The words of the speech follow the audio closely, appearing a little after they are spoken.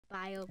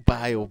Bio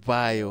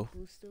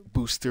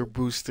Booster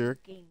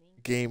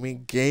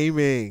Gaming.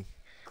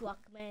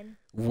 Clockman.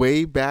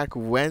 Way back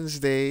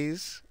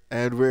Wednesdays,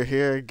 and we're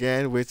here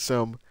again with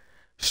some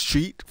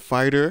Street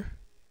Fighter,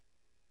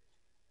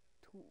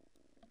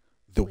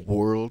 the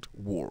World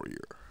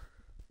Warrior.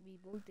 We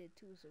both did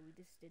too, so we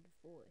just did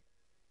 4.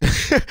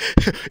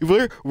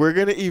 we're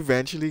gonna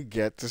eventually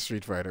get to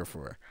Street Fighter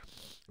 4.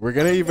 We're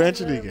gonna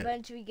eventually get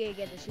the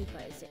Street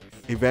Fighter 6.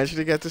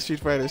 Eventually get to Street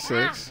Fighter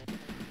 6,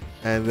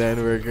 and then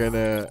we're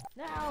gonna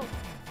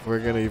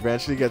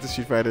eventually get to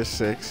Street Fighter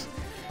 6.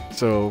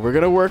 So we're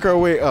gonna work our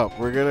way up.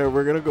 We're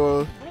gonna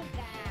go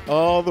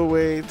all the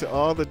way to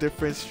all the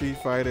different Street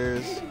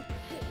Fighters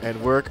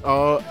and work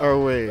all our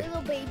way.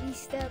 Little baby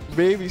steps.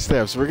 Baby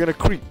steps. We're gonna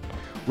creep.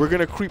 We're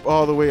gonna creep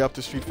all the way up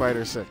to Street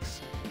Fighter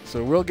 6.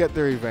 So we'll get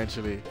there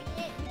eventually.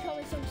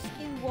 Becoming some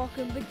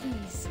skinwalker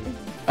Mickeys.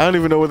 I don't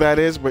even know what that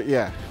is, but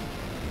yeah.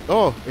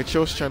 Oh, it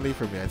shows Chun-Li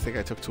for me. I think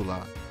I took too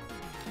long.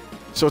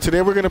 So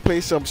today we're gonna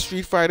play some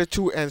Street Fighter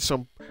 2 and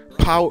some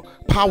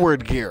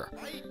powered gear,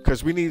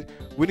 because we need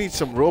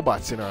some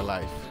robots in our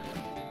life.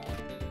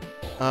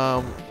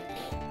 Oh,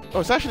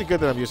 it's actually good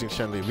that I'm using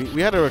Chun-Li.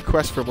 We had a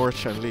request for more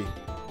Chun-Li.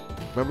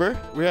 Remember?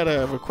 We had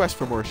a request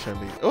for more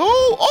Chun-Li.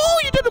 Oh,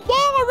 you did the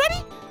ball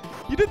already?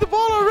 You did the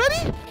ball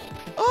already?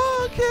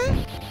 Oh,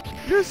 okay.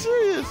 You're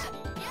serious.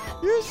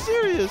 You're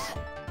serious.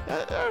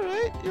 All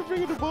right. You're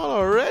bringing the ball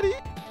already?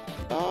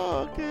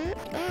 Oh, okay.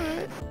 All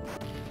right.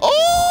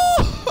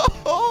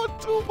 Oh,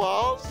 2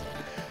 balls.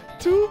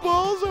 2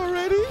 balls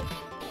already?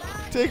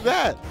 Take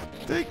that.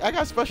 I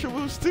got special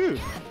moves too.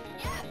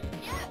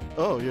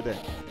 Oh, you're dead.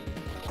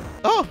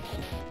 Oh,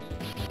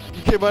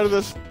 you came out of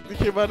this. You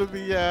came out of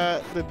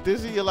the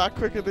dizzy a lot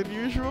quicker than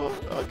usual.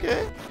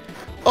 Okay.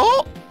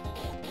 Oh.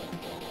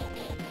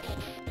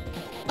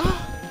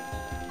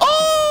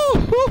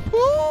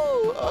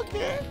 Oh.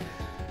 Okay.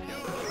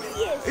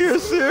 Yes. You're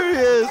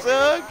serious.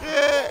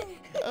 Okay.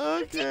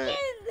 Okay.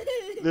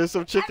 There's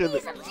some chicken.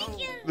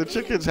 The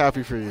chicken's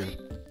happy for you.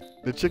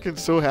 The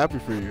chicken's so happy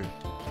for you.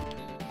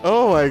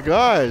 Oh my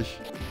gosh.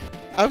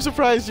 I'm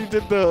surprised you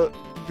did the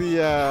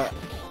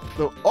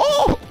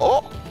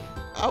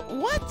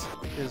what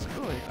is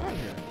going on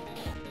here?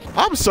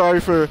 I'm sorry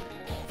for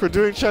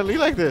doing Chun-Li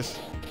like this.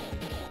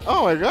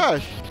 Oh my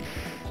gosh.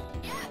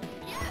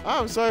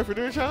 I'm sorry for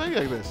doing Chun-Li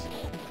like this.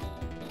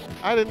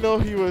 I didn't know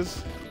he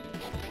was.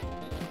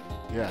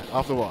 Yeah,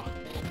 off the wall.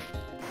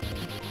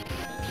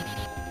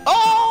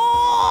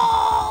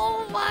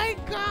 Oh my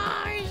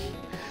gosh.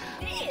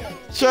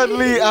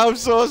 Chun-Li, I'm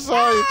so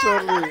sorry,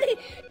 Chun-Li.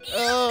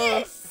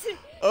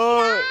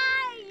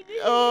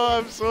 Oh,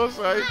 I'm so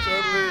sorry,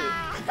 Chun-Li.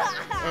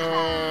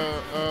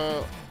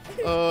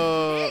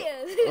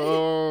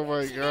 Oh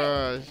my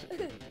gosh.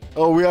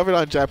 Oh, we have it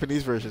on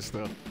Japanese version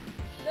still.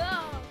 No.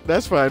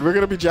 That's fine. We're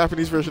gonna be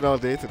Japanese version all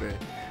day today.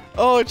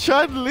 Oh,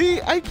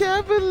 Chun-Li, I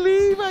can't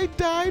believe I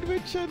died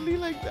with Chun-Li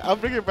like that. I'll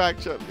bring it back,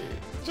 Chun-Li.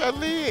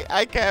 Chun-Li,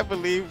 I can't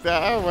believe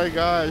that. Oh my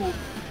gosh.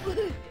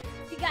 You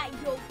got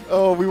yoked.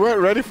 Oh, we weren't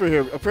ready for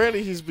him.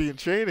 Apparently he's been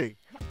training.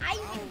 I've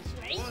been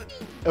training.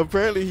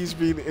 Apparently he's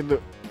been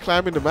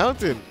climbing the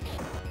mountain.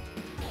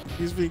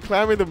 He's been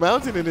climbing the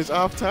mountain in his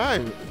off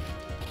time.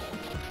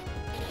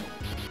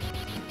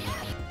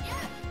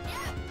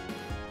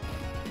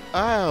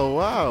 Oh,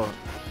 wow.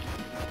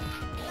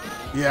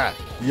 Yeah,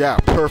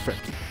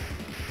 perfect.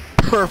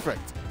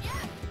 Perfect.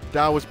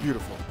 That was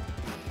beautiful.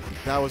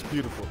 That was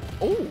beautiful.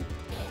 Oh.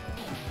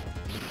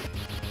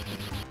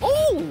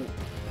 Oh.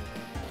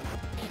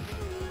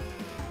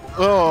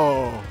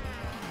 Oh.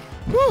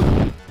 Whew.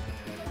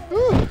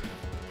 Whew.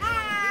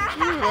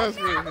 That's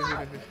No!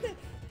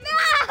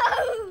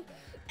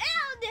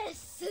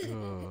 Eldest!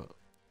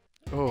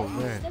 Oh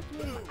man.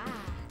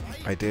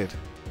 I did.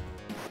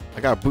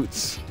 I got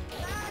boots.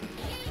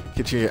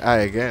 Get you in your eye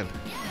again.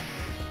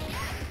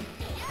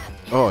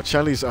 Oh,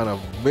 Chun-Li's on a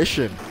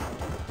mission.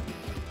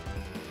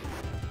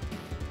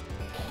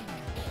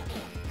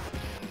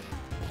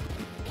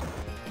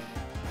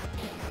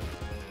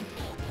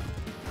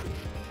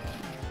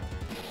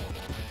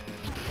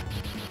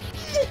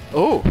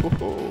 Oh.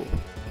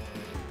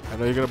 I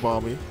know you're gonna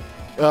bomb me.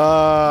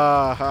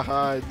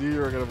 Haha, I knew you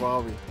were gonna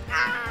bomb me.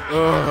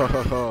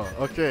 Oh,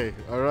 okay,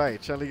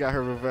 alright. Chun-Li got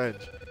her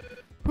revenge.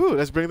 Whew,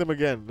 let's bring them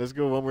again. Let's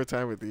go one more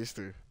time with these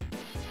two.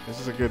 This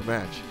is a good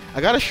match.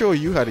 I gotta show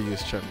you how to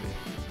use Chun-Li.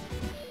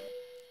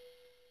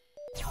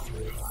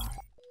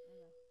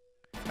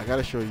 I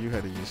gotta show you how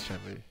to use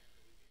Chun-Li.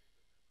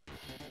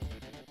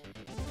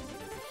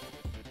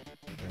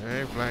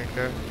 Alright,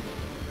 Blanca.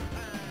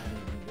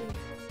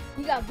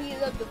 You got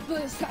beat up the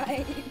first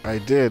time. I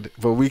did,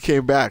 but we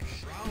came back.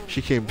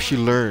 She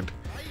learned.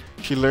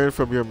 She learned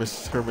from her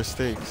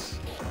mistakes.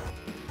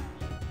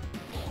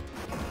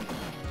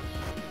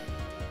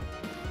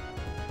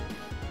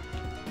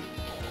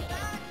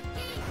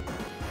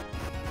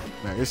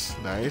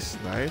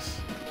 Nice.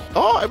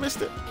 Oh, I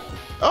missed it.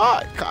 Oh,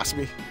 it cost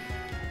me.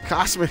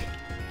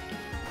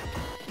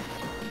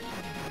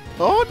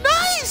 Oh,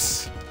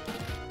 nice.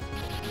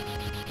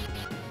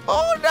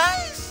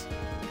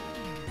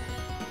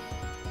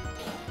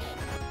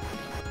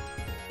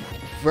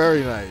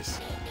 Very nice.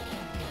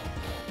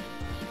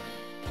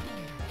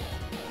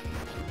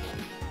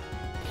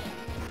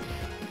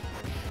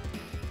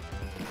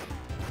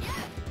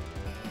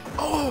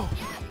 Oh!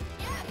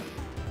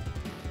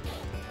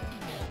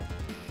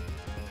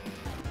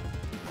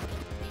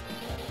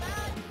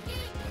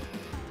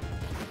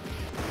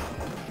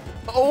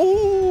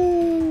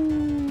 Oh!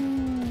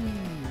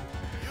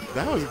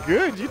 That was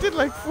good. You did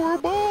like 4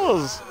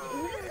 balls.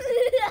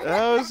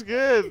 That was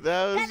good.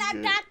 That was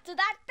good.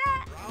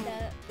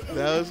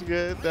 That was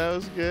good. That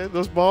was good.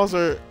 Those balls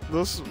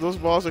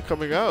are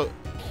coming out.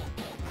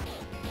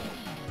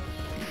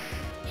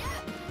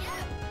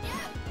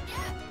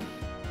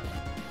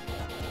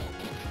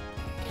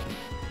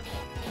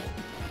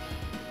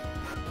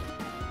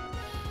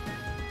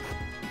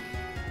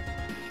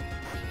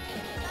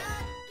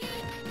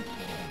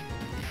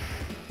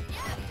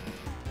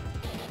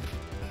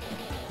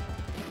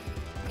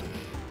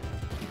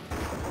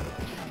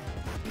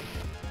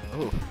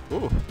 Oh,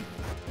 ooh.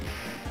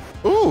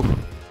 Ooh.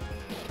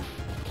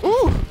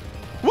 Ooh.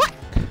 What?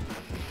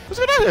 What's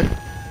going on here?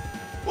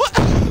 What?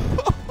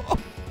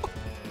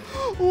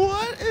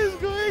 What is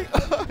going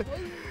on?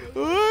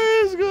 What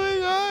is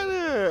going on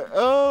here?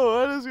 Oh,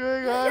 what is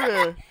going on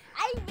here?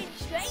 I've been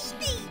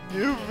training.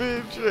 You've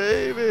been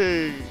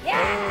training.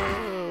 Yeah.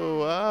 Oh,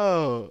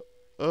 wow.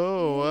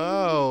 Oh,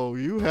 wow.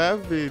 You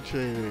have been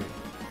training.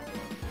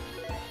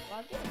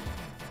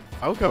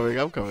 I'm coming.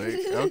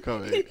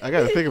 I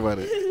gotta think about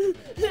it.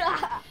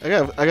 I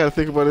gotta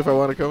think about if I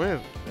want to come in.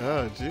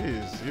 Oh,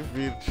 jeez, you've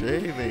been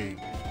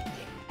training.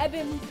 I've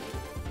been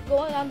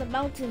going on the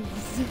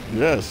mountains.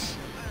 Yes,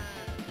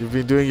 you've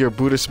been doing your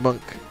Buddhist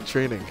monk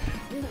training.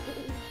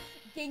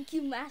 Thank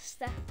you,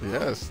 master.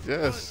 Yes,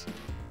 yes.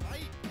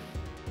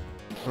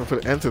 I'm gonna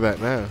put an end to that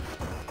now.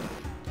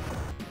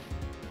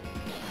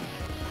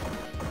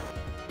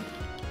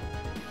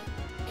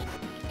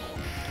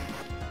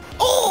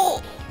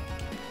 Oh!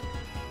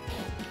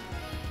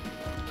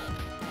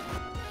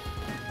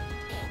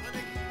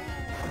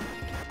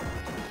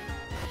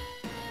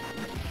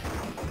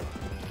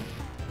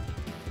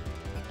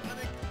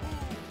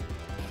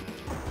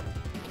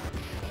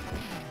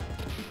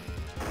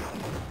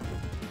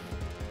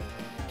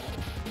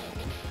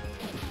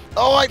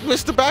 Oh, I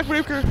missed the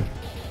backbreaker.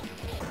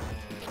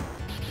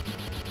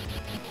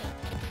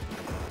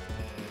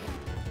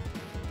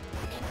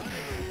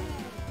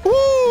 Woo!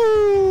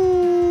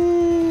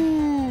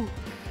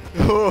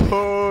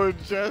 Oh,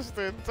 just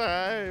in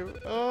time.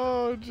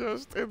 Oh,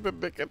 just in the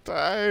nick of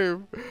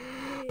time.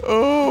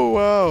 Oh,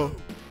 wow.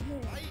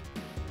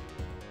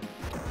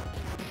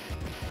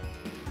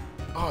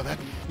 Oh, that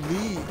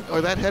knee.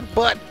 Oh, that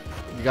headbutt.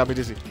 You got me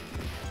dizzy.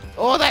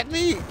 Oh, that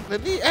knee. The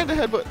knee and the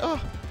headbutt.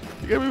 Oh,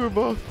 you got me with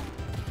both.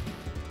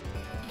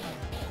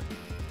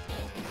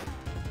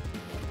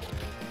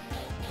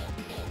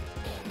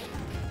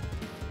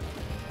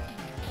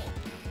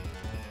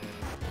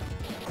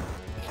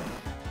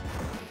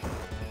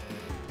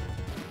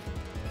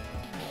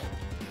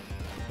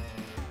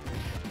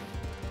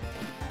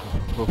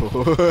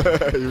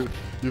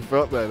 you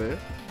felt that, eh?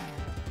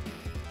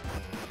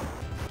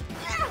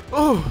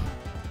 Oh!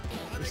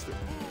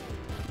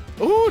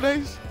 Oh,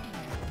 nice!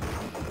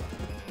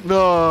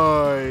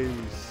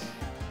 Nice!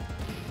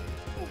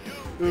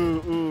 Ooh,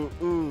 ooh,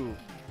 ooh!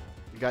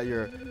 I got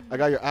your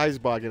eyes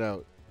bogging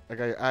out. I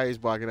got your eyes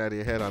bogging out of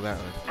your head on that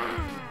one.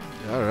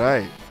 All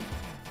right.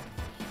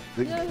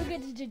 You don't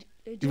get to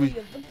enjoy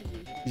your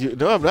victory.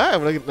 No, I'm not.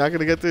 I'm not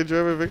gonna get to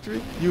enjoy my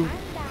victory. You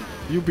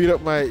beat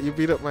up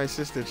my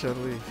sister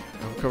Chun-Li.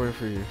 I'm coming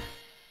for you.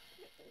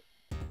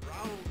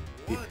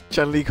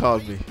 Chun-Li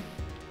called me.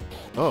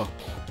 Oh,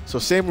 so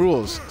same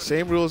rules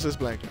as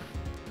Blanca.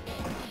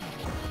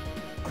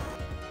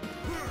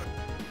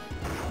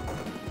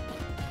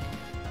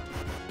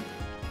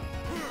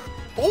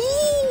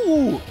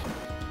 Ooh!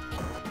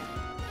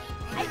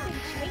 I've been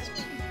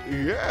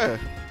training. Yeah.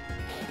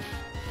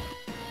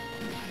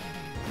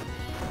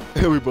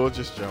 We both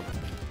just jumped.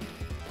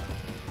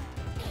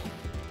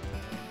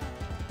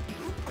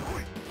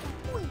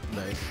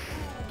 Nice.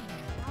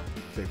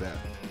 Take that.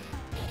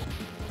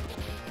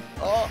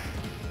 Oh!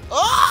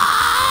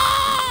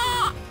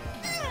 Oh!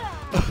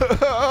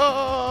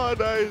 Oh,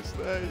 nice.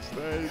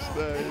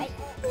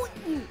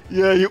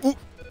 Yeah, you. Ooh,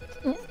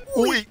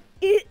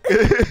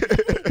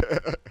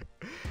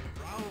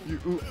 you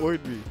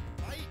ooh-oyed me.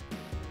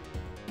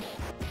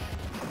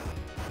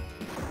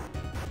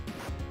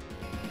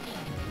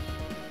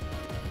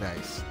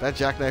 Nice. That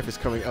jackknife is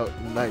coming out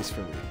nice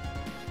for me.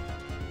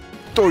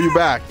 Throw you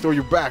back,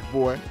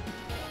 boy.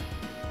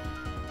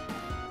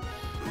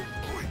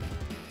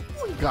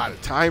 God,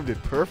 it timed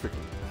it perfectly.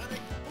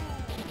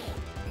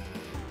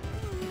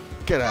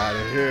 Get out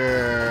of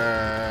here.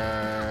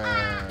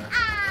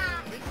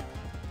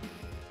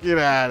 Get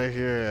out of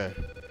here.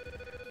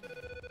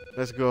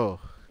 Let's go.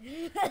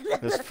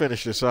 Let's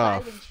finish this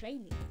off.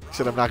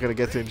 Said I'm not going to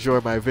get to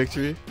enjoy my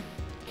victory.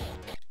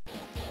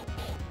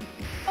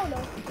 Oh, no.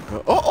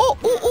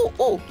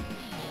 Oh.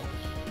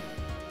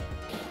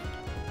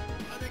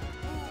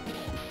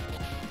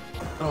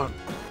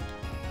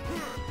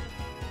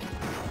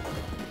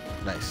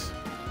 Nice.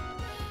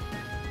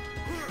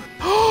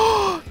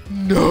 No!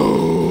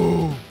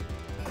 No!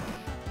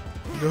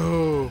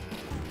 No!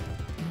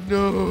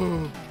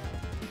 No!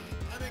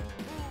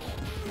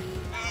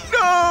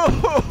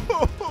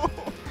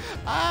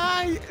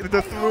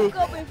 The throw.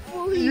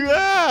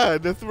 Yeah,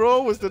 the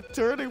throw was the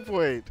turning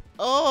point.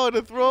 Oh,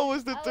 the throw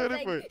was the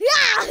turning point.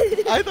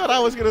 Yeah! I thought I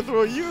was gonna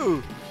throw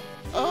you.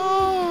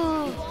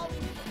 Oh.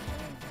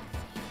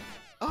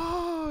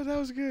 Oh, that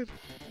was good.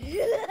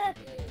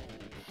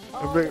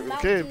 Oh, Okay, the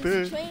okay,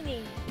 mountain's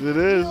training. It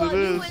is. You It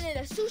is. went in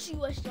a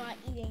sushi restaurant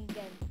eating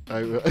again.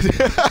 I will. You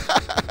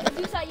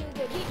thought you were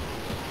gonna beat.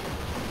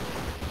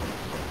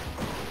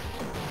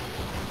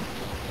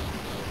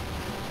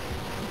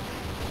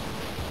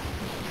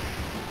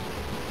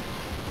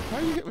 How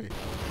you hit me?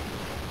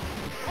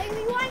 I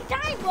mean, you ain't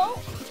dying, bro.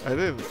 I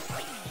didn't.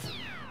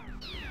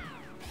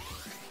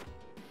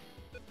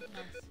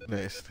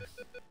 Nice.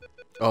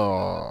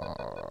 Oh,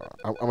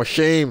 I'm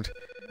ashamed.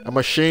 I'm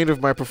ashamed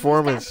of my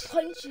performance.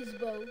 Punches,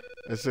 bro.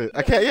 That's it.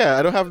 I can't. Yeah,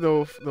 I don't have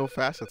no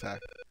fast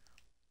attack.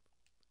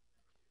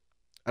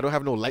 I don't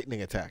have no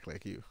lightning attack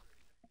like you.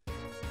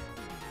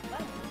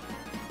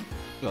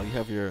 Well, you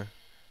have your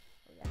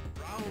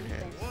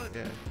hands.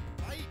 Yeah.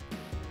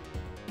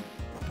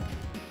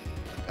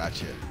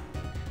 Gotcha.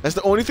 That's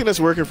the only thing that's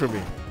working for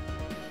me.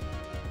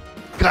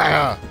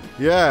 Gah!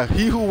 Yeah,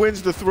 he who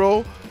wins the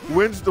throw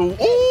wins the.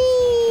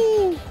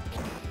 Ooh!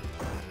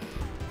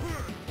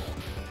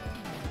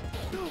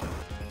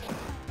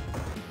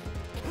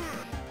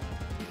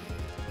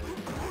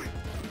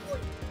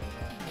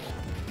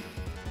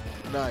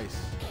 Nice.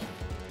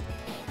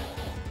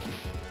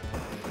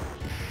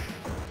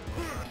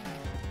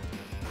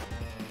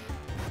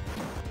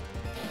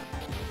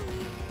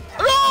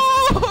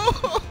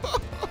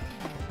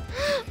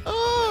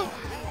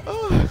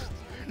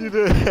 You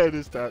did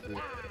to stop me.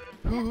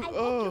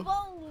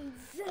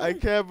 I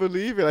can't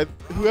believe it.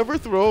 Whoever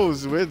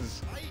throws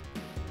wins.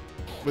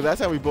 But that's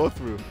how we both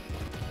threw.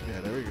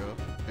 Yeah, there we go.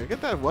 I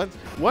get that one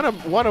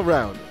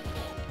around.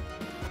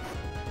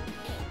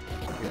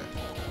 Yeah.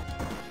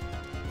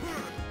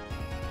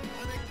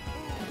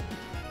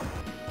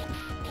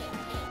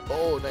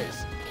 Oh,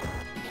 nice.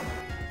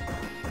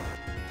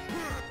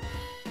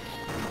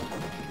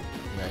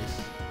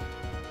 Nice.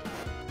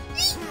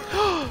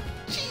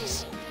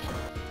 Jeez.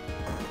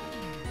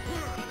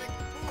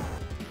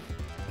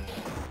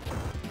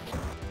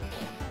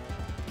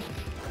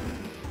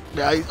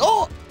 Nice.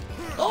 Oh!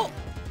 Oh!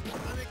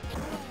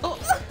 Oh!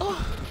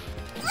 Oh!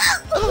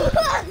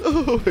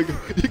 Oh my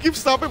god. You keep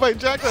stopping my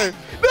jackknife.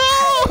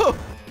 No!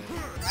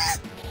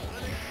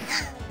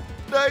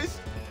 Nice.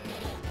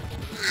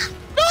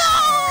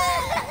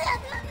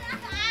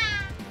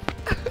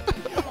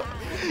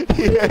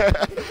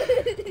 Yeah.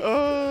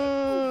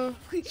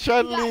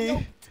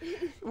 Chun-Li.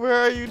 Where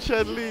are you,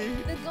 Chun-Li?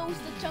 The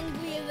ghost of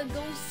Chung-Li and the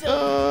ghost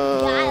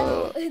of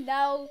Guile. And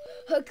now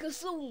her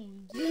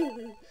consumed.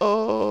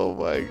 Oh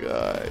my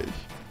gosh.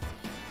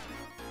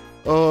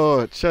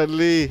 Oh,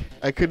 Chun-Li.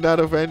 I could not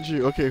avenge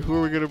you. Okay, who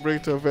are we going to bring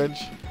to avenge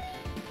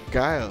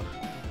Guile?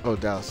 Oh,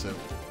 Dalsim.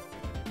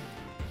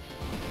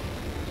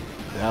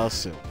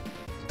 Dalsim.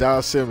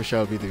 Dalsim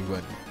shall be the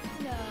one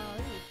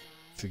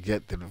to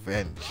get the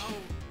revenge.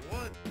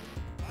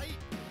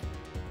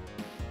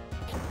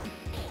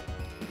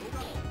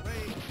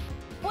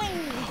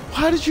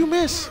 How did you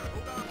miss?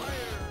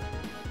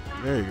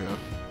 There you go.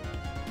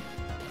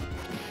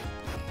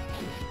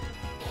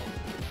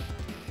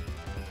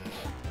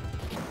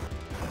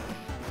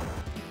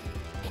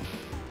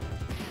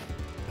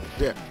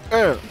 Yeah.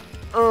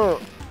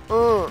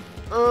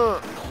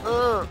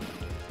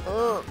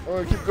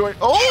 Keep going.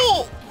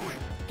 Oh!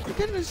 You're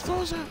getting his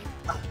throws out.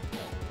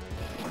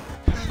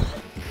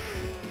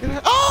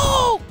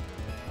 Oh!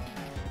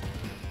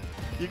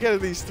 You're getting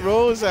these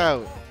throws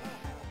out.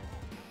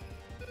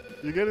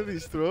 You're getting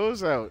these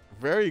throws out.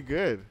 Very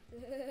good.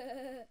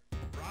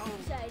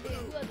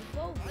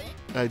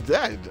 I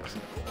did.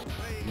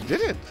 You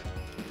didn't.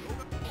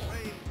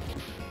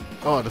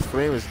 Oh, the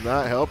flame is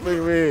not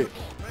helping me.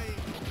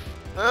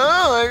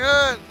 Oh my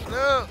god.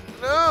 No,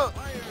 no.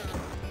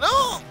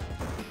 No.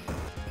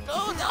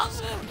 No,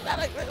 Dawson. Not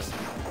like this.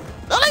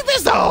 Not like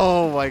this.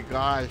 Oh my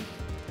gosh.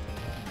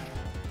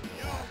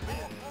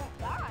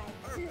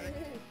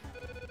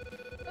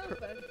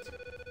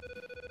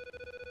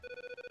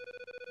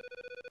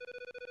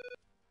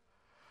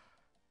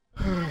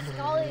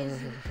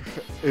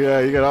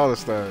 Yeah, you got all the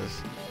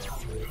stars.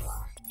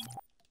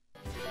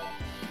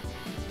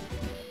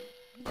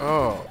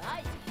 Oh.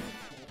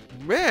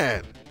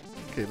 Man.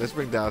 Okay, let's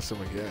bring down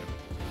some again.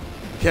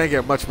 Can't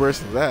get much worse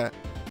than that.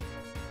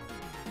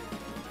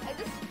 I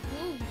just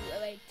flew you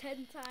like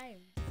 10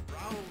 times.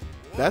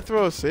 That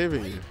throw is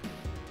saving you.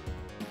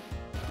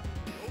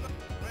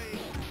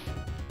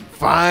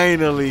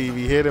 Finally,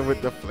 we hit him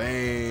with the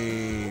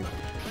flame.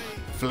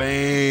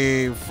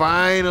 Flame.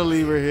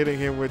 Finally, we're hitting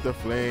him with the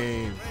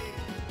flame.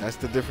 That's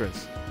the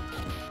difference.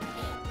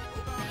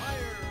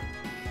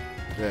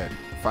 Yeah,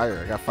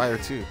 fire. I got fire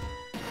too.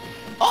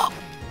 Oh!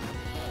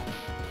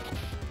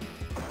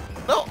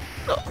 No!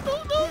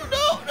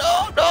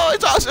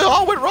 Oh, it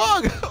all went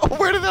wrong.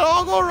 Where did it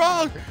all go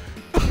wrong?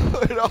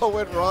 It all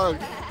went wrong.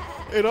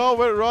 It all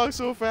went wrong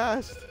so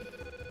fast.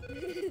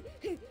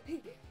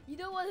 You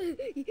don't want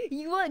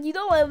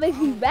to make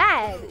me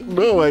mad.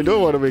 No, I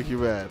don't want to make you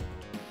mad.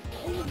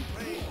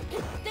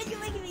 Then you're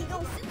making me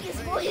go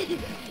serious, boy.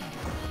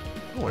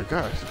 Oh my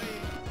gosh.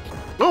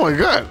 Oh my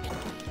god.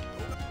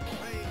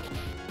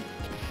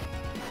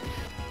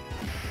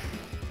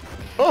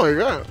 Oh my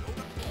god.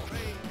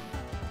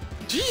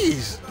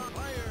 Jeez.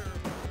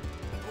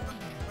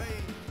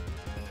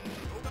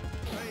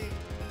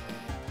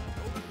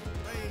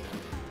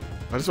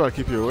 I just want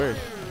to keep you away.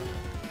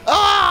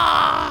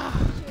 Ah!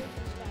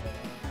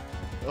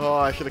 Oh,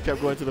 I should have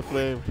kept going to the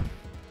flame.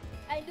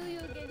 I knew you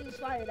were getting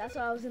inspired. That's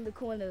why I was in the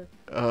corner.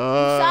 You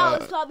saw I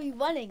was probably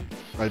running.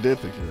 I did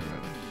think you were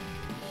running.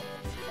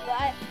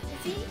 But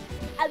see,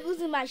 I'm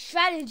losing my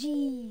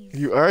strategies.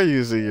 You are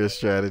using your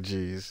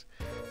strategies.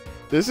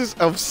 This is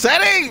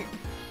upsetting.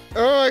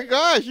 Oh my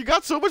gosh, you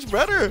got so much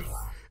better.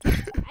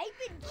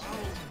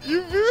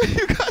 You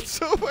got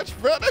so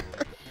much better.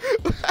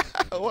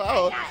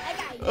 Wow.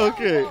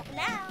 Okay.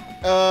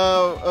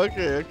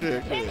 Okay.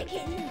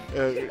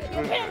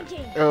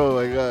 Oh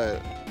my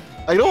god.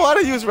 I don't want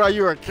to use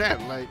Ryu or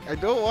Ken. Like, I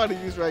don't want to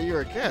use Ryu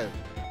or Ken.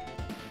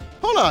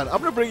 Hold on. I'm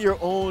gonna bring your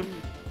own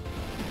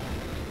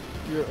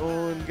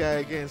guy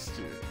against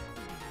you.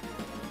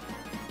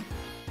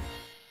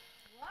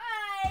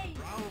 Why?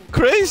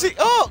 Crazy.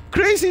 Oh,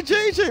 Crazy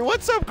JJ.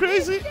 What's up,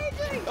 Crazy?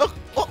 Oh,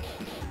 oh.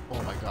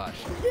 Oh my gosh.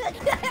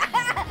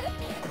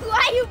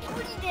 Why are you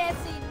booty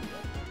dancing?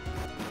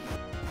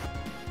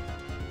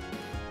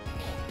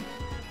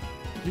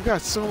 You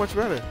got so much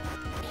better.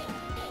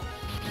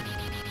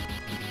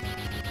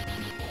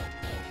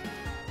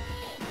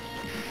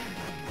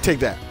 Take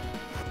that.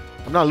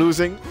 I'm not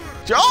losing.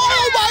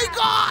 Oh my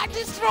god,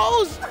 these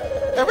throws!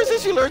 Ever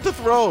since you learned to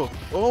throw.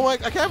 Oh my,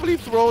 I can't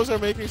believe throws are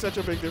making such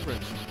a big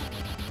difference.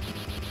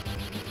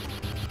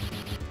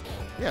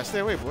 Yeah, stay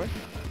away, boy.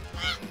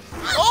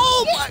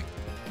 Oh my!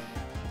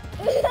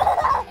 You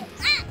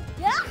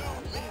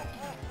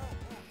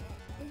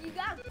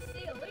gotta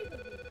stay away from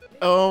me.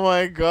 Oh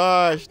my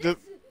gosh, the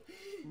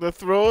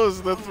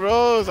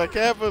throws, I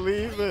can't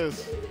believe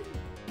this.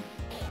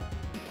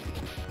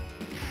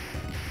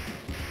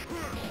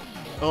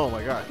 Oh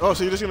my god. Oh,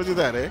 so you're just gonna do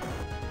that, eh?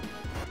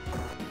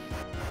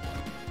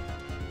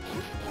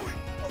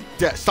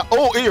 Yeah, stop.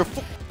 Oh, in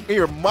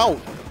your mouth.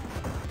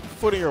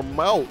 Foot in your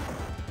mouth.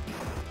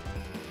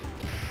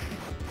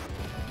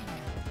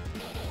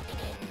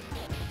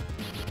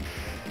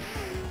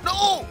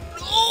 No!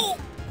 No!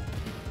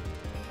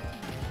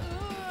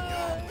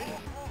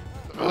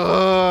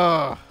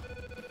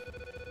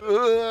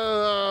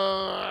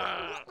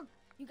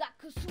 You got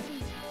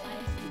Kasumi.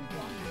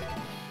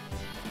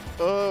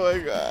 Oh my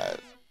god.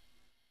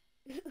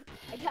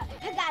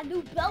 I got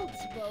new belts,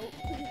 bro.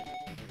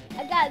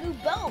 I got a new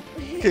belt.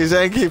 Okay,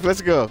 Zangief,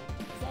 let's go.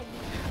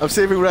 I'm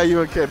saving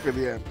Ryu and Ken for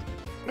the end.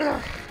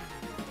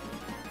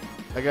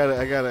 I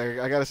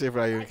gotta save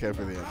Ryu and Ken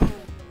for the end.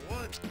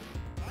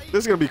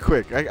 This is gonna be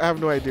quick. I have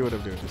no idea what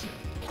I'm doing this year.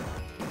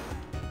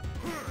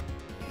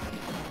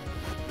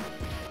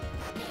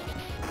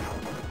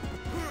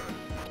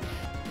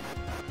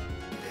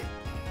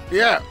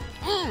 Yeah.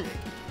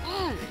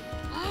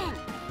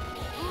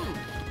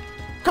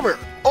 Come here.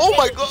 Oh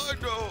my god,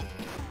 no.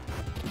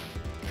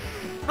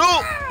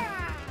 No.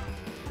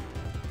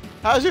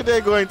 How's your day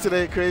going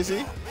today,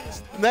 Crazy?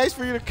 It's nice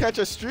for you to catch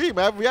a stream.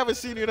 We haven't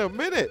seen you in a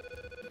minute.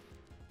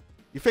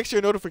 You fixed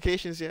your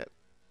notifications yet?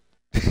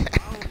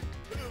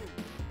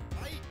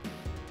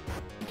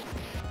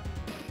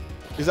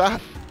 Is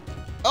that?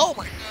 Oh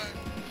my god.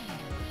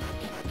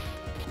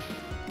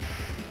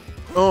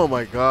 Oh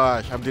my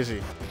gosh, I'm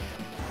dizzy.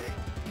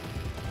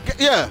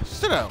 Yeah,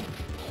 sit down.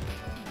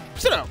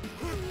 Sit down.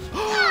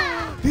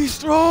 These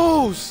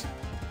throws.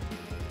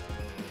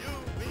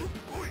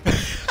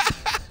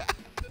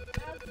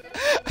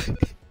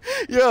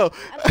 Yo.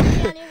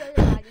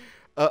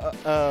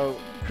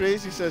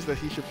 Crazy says that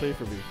he should play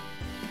for me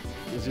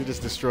because you're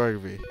just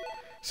destroying me.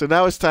 So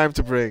now it's time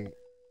to bring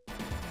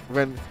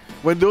when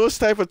those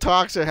type of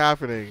talks are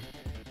happening,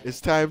 it's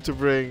time to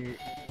bring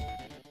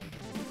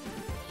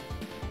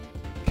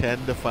Ken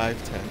the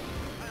 5'10".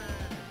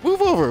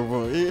 Move over,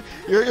 bro.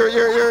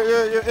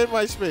 You're in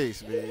my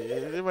space, man.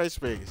 You're in my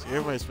space.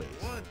 You're in my space.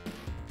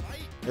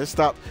 Let's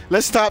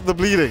stop the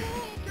bleeding.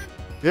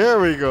 There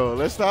we go.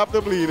 Let's stop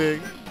the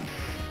bleeding.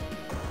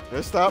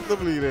 Let's stop the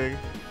bleeding.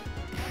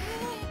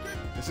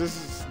 This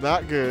is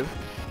not good.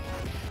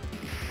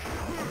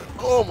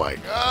 Oh my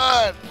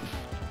god.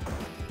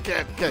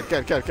 Ken.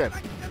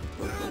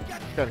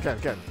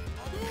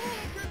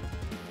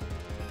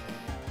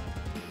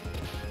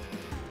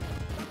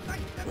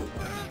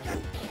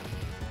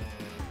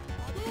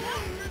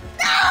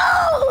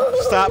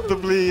 Stop the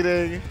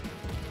bleeding.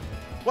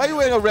 Why are you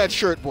wearing a red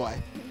shirt,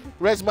 boy?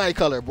 Red's my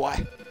color,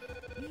 boy.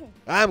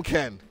 I'm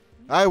Ken.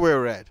 I wear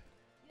red.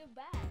 You're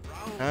bad.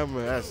 I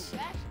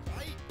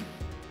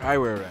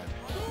wear red.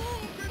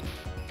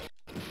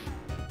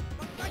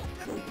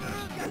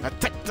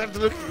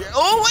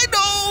 Oh, I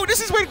know!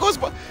 This is where it goes.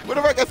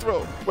 Whenever I get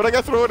thrown. When I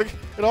get thrown,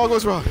 it all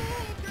goes wrong.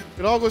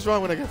 It all goes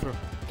wrong when I get thrown.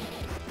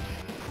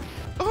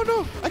 Oh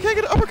no! I can't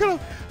get an uppercut out.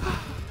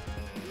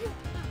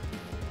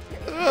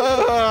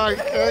 I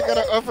can't get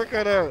an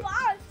uppercut out.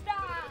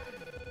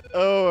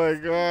 Oh my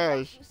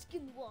gosh.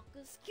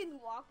 Skinwalker.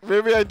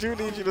 Maybe I do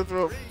need you to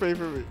pay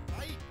for me.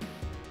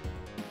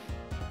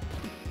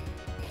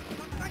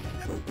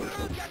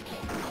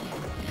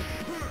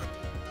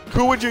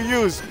 Who would you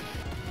use?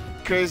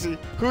 Crazy.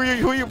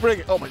 Who you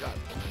bringing? Oh my god.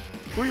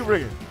 Who you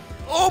bringing?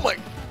 Oh my.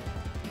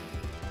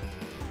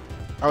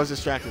 I was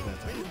distracted that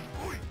time.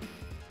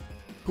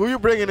 Who you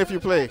bringing if you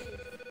play?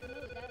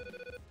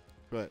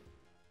 What?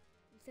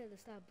 You said to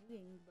stop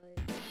bullying, but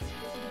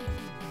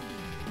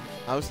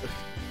I was.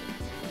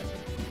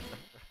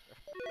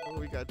 Oh,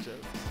 we got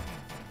jokes.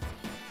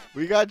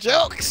 We got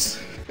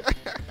jokes.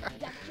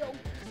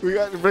 We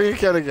got bring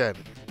Ken again.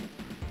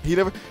 He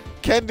never.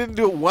 Ken didn't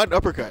do one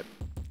uppercut.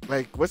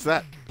 Like, what's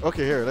that?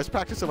 Okay, here, let's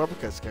practice some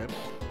uppercuts, Ken.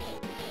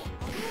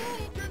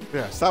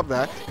 Yeah, stop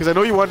that. Because I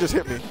know you want to just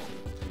hit me.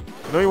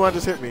 I know you want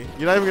to just hit me.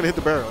 You're not even going to hit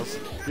the barrels.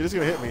 You're just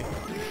going to hit me.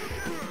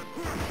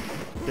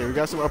 Okay, we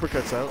got some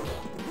uppercuts out.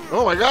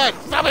 Oh my god!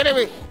 Stop hitting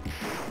me!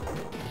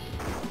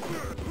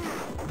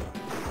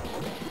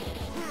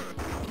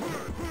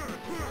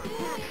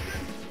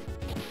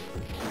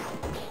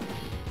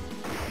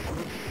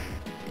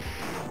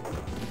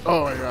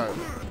 Oh my god.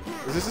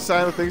 Is this a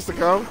sign of things to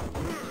come?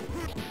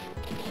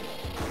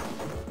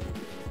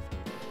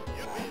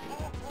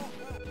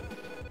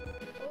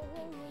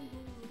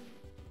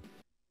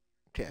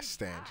 Can't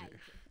stand you.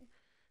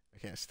 I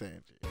can't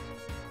stand you.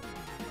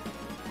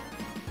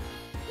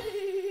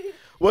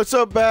 What's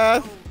up,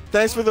 Bath?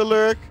 Thanks for the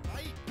lurk.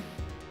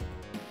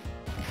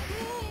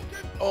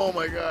 Oh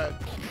my god.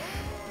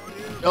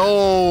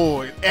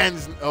 Oh, it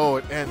ends. Oh,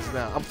 it ends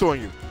now. I'm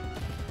throwing you.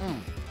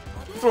 I'm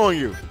throwing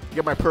you.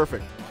 Get my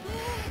perfect.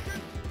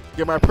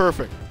 Get my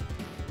perfect.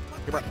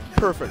 Get my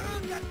perfect.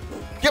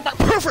 Get my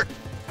perfect.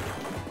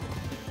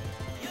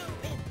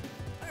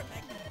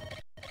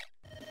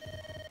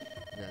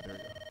 Yeah, there we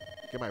go.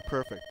 Get my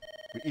perfect.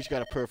 We each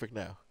got a perfect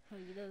now.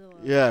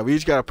 Yeah, we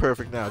each got a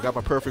perfect now. Got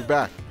my perfect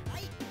back.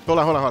 Hold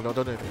on, hold on, hold on.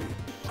 Don't do anything.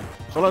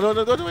 Hold on,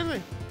 don't do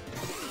anything.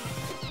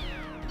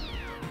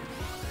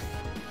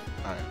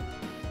 All right.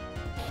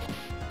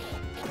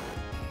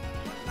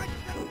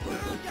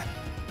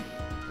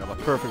 Got my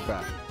perfect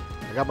back.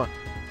 I got my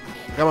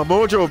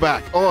mojo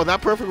back. Oh,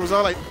 that perfect was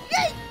all like.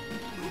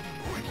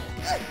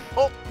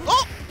 Oh,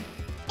 oh,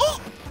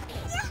 oh,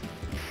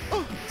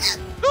 oh,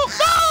 no!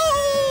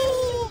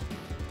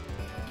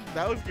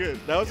 That was good.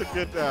 That was a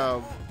good.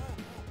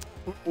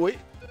 Wait,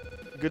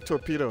 good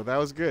torpedo. That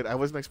was good. I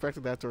wasn't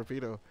expecting that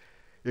torpedo.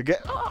 You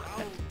get. Oh.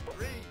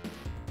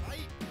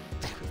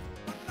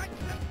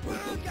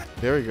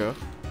 There we go.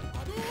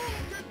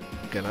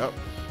 Get up.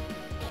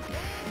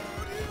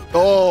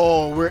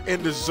 Oh, we're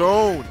in the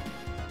zone.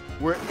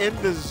 We're in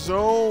the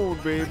zone,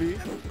 baby.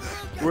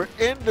 We're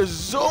in the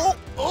zone.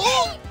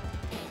 Oh!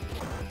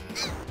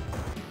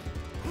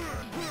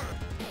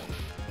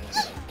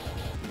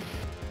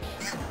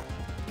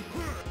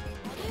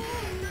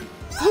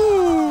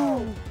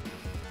 Woo!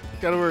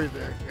 Gotta worry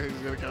there. He's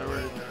gonna kind of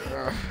worry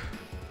there.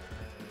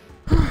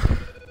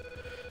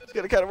 He's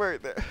gonna kind of worry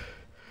there.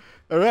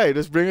 All right,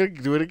 let's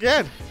do it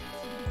again.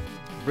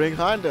 Bring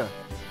Honda.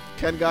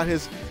 Ken got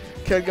his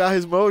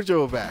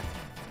mojo back.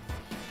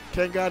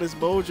 Ken got his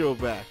mojo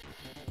back.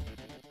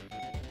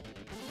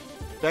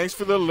 Thanks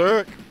for the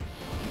lurk.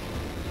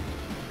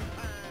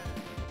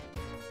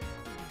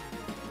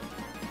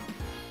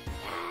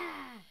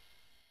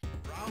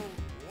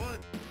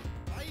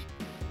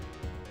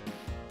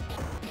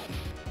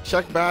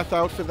 Check Bath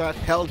out for that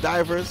Hell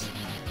Divers.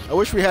 I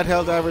wish we had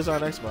Hell Divers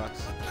on Xbox.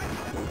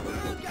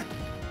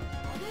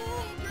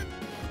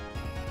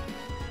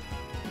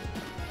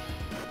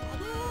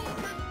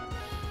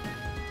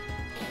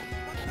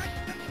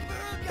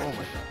 Oh my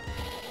god.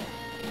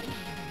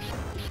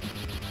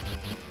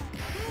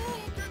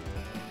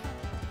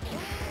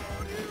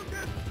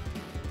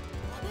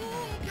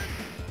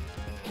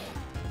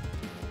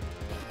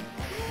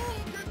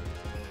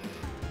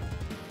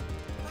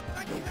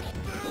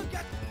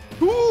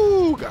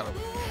 Ooh, got him.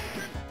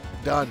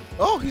 Done.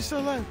 Oh, he's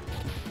still alive.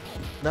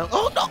 Now,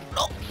 oh no,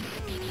 no.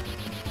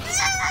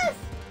 Yes!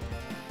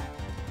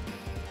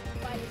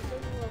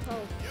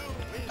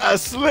 A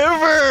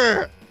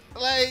sliver!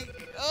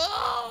 Like,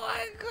 oh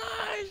my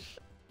gosh.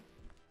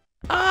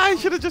 I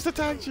should have just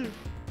attacked you.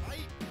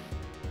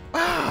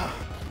 Ah.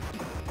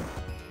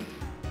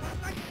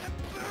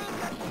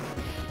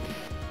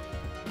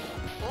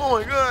 Oh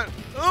my god.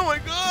 Oh my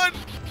god.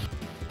 Oh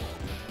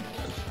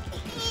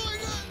my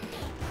god.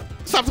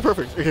 Stop the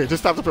perfect. Okay,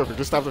 just stop the perfect.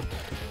 Just stop the.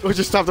 Oh,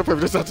 just stop the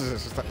perfect. Just stop the perfect.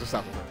 Just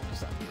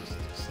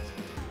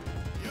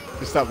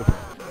stop the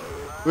perfect.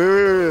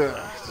 Wait.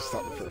 Just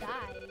stop the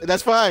perfect.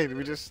 That's fine.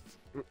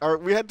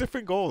 We had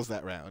different goals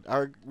that round.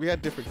 We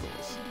had different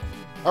goals.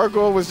 Our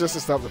goal was just to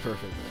stop the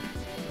perfect.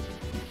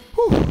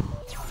 Whew.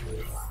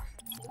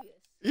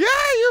 Yeah,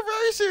 you're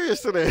very serious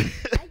today.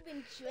 I've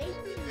been training.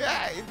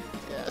 yeah,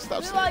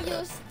 stop While saying you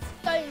that.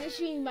 starting the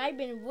stream, I've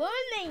been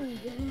running.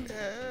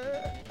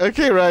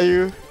 Okay,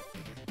 Ryu.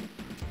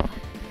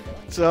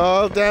 It's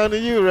all down to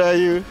you,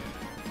 Ryu.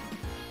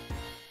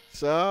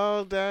 It's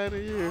all down to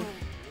you.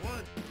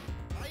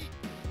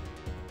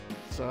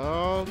 It's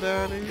all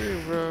down to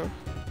you, bro.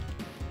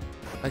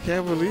 I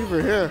can't believe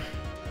we're here.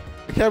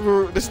 I can't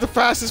believe this is the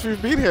fastest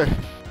we've been here.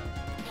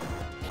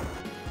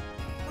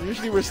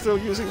 Usually we're still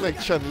using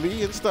like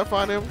Chun-Li and stuff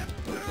on him.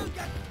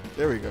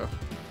 There we go.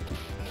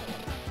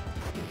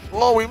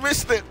 Oh, we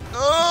missed it.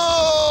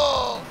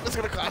 Oh, it's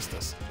gonna cost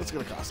us. It's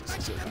gonna cost us.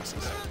 It's gonna cost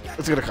us.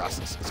 It's gonna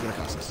cost us. It's gonna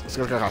cost us. It's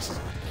gonna cost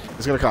us.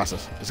 It's gonna cost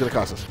us. It's gonna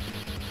cost us.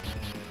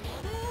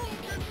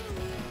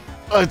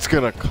 It's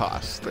gonna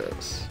cost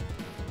us.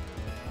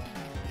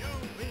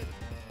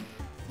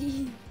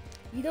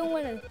 You don't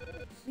want to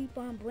sleep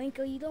on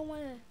Blanco. You don't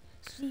want to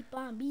sleep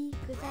on me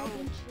because I've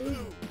been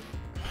training.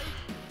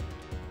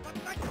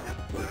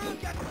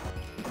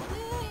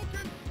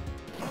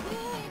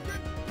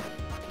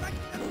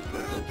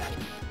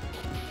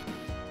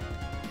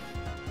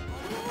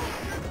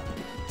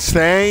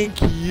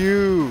 Thank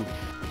you.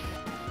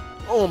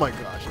 Oh my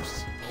gosh.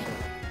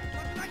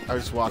 I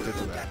just walked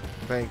into that.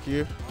 Thank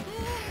you.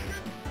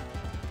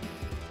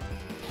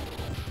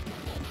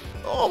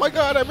 Oh my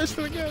god, I missed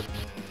it again.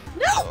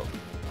 No!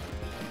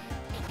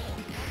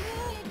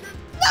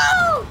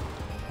 No!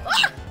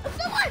 Ah, I'm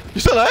still alive!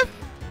 You still alive?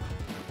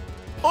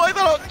 Oh, I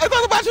thought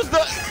the match was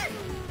done.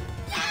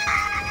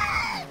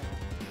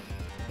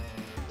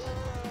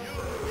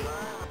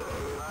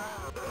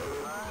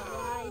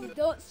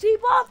 Don't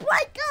sleep on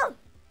Blanco!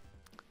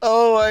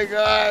 Oh my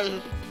gosh.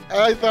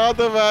 I thought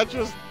the match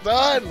was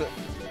done.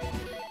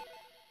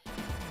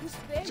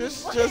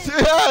 Just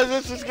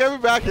get me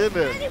back in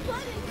there.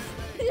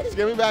 Just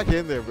get me back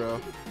in there, bro.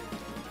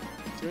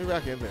 Just get me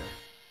back in there.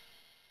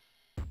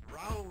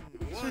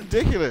 It's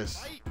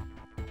ridiculous.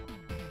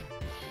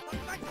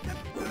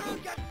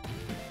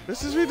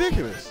 This is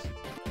ridiculous.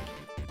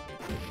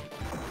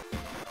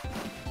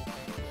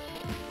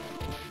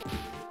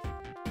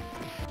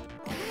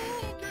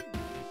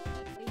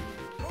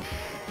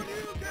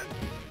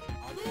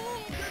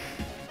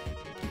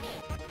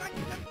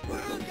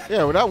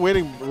 Yeah, we're not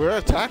waiting. We're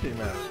attacking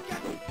now.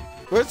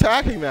 We're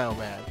attacking now,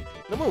 man.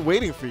 No more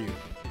waiting for you.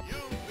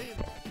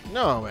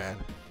 No, man.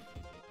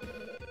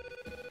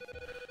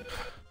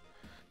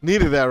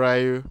 Needed that,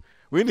 Ryu.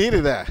 We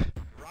needed that.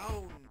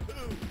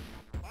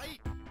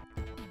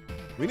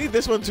 We need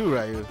this one too,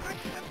 Ryu.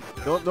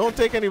 Don't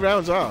take any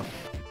rounds off.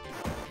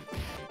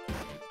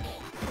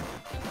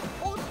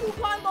 Old school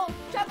combo.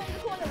 Chop in the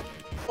corner.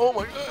 Oh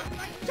my god.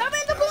 Chop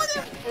in the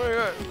corner. Oh my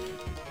god.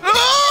 No!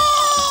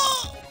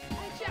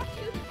 I chopped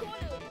you in the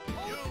corner.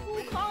 Old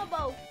school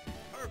combo.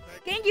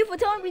 Thank you for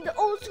telling me the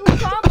old school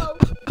combo.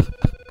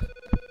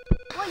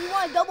 What, you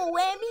want a double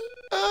whammy?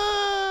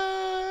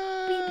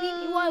 Beep, beep,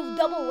 you want a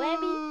double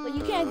whammy? But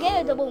you can't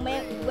get a double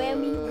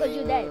whammy because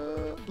you're dead.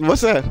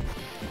 What's that?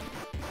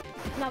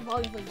 I'm not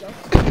falling for jokes.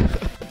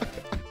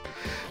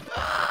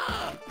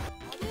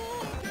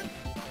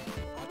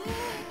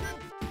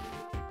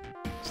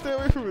 Stay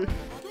away from me.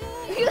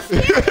 You're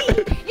scared.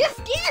 You're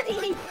scared.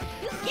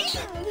 You're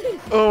scared.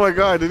 Oh my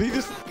god, did he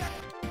just...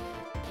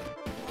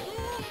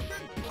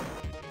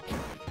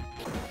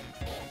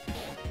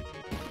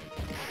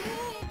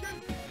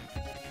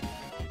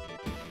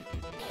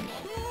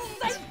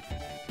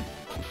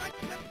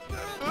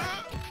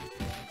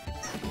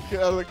 Get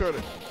out of the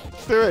corner.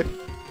 Stay away.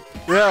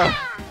 Yeah.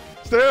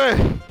 Stay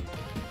away.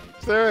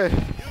 Stay away.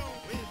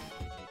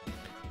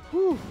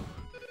 Whew.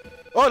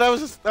 Oh, that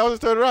was his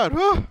third round.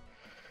 Whew.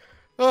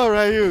 Oh,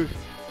 Ryu.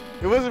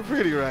 It wasn't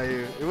pretty,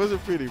 Ryu. It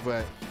wasn't pretty,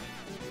 but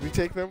we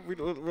take them.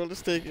 We'll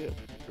just take it.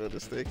 We'll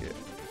just take it.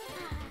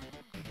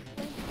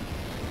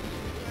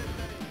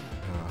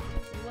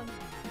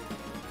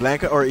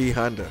 Blanca or E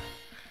Honda?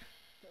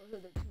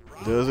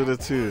 Those are the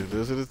two.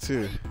 Those are the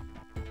two.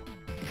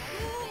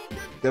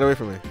 Get away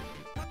from me.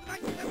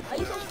 Are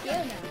you so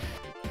scared now?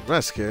 I'm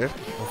not scared.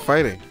 I'm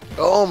fighting.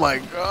 Oh my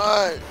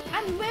god.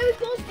 I'm very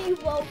close to you,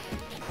 bro.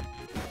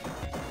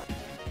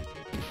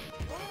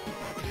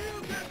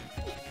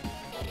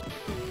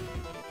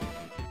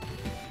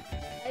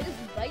 I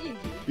just bited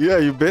you. Yeah,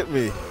 you bit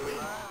me.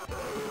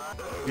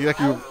 I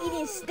was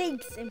eating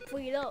steaks and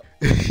prayed up.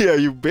 Yeah,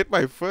 you bit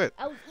my foot.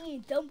 I was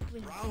eating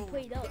dumplings and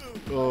prayed up.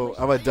 Oh,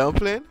 I'm a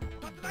dumpling?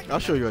 I'll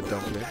show you a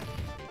dumpling.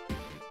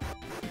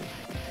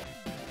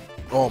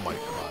 Oh my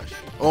gosh.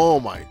 Oh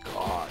my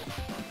gosh.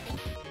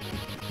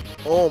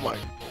 Oh my.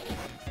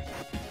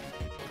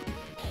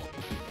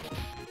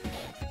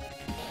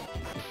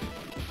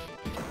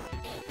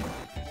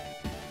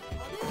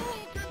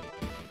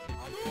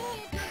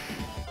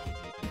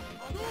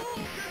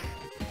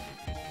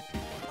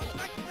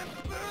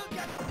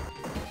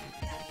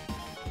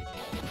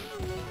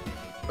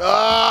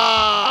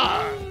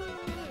 Ah!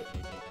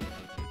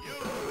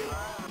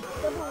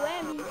 Double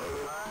whammy.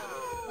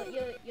 But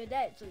you're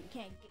dead, so you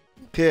can't get.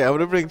 Okay, I'm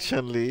gonna bring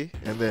Chun-Li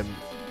and then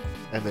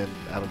I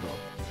don't know.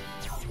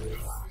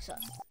 Sus.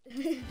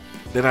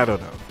 Then I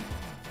don't know.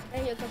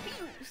 Then you're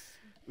confused.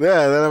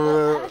 Yeah, then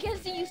I'm. I can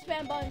see you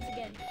spam buttons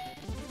again.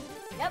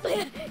 Yep.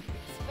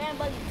 Spam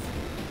buttons.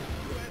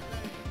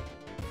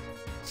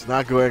 It's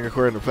not going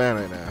according to plan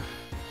right now.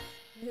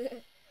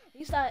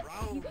 You start.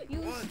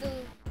 You still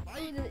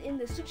in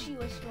the sushi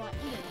restaurant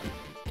eating.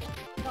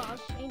 No, I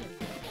was training.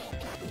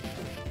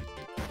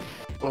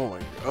 Oh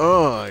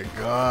my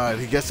god,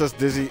 he gets us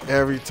dizzy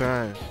every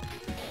time.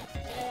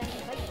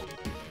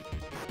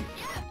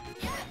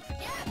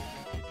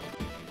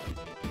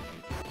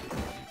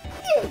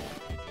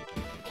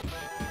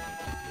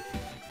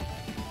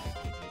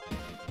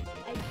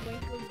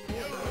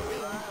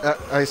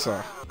 I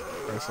saw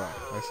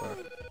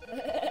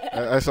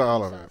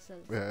all of it.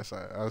 Yeah, I saw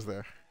it. I was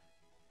there.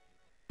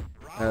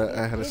 I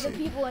had a There's seat.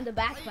 people in the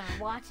background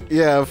watching.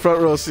 Yeah,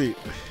 front row seat.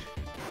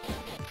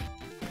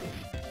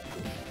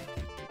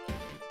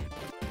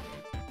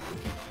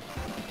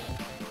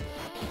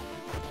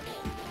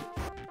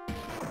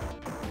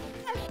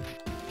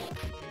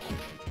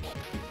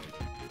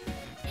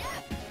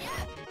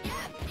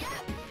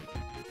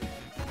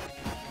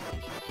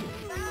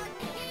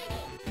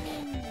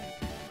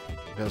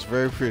 That's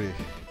very pretty.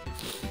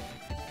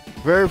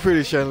 Very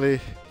pretty, Shenli.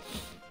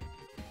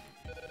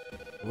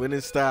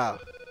 Winning style.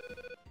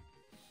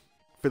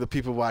 For the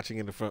people watching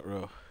in the front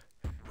row.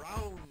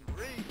 Round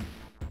 3,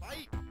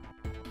 fight.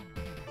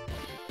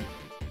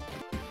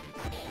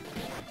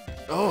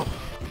 Oh.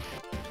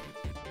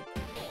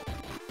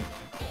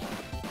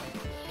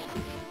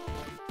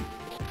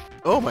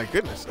 Oh my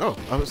goodness. Oh,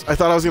 I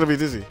thought I was gonna be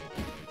dizzy.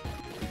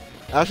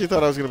 I actually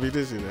thought I was gonna be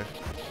dizzy there.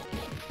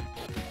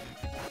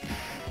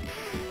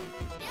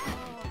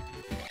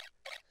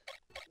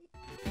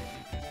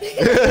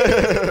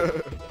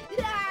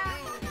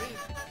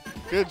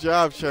 Good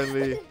job,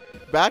 Chun-Li.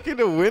 Back in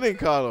the winning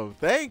column.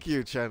 Thank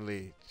you,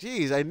 Chun-Li.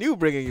 Jeez, I knew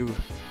bringing you.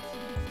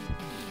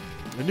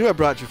 I knew I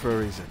brought you for a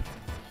reason.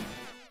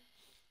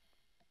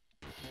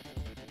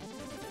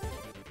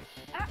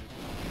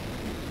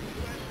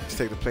 Let's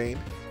take the plane.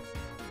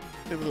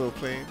 Take the little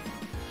plane.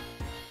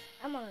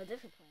 I'm on a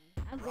different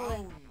plane. I'm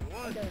going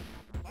on the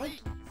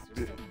monkeys.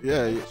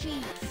 Yeah,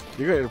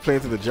 you're going to plane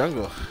to the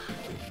jungle.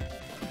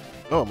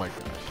 Oh my gosh.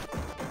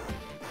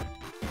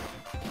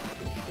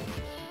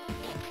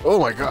 Oh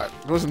my god,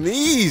 those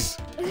knees!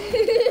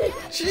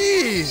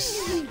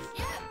 Jeez!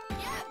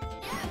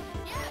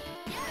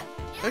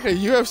 Like a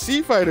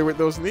UFC fighter with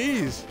those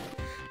knees.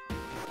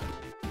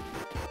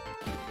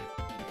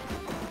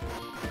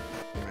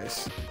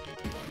 Nice.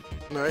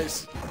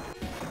 Nice.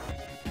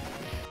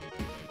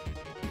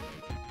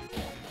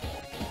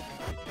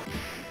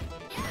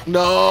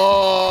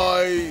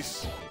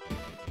 Nice!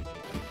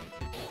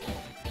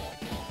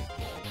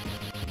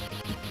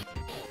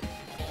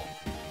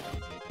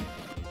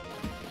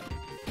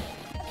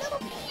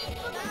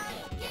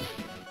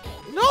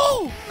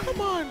 No!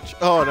 Come on!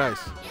 Oh, nice.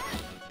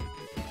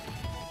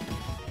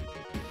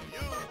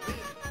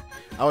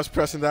 I was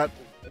pressing that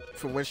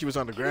from when she was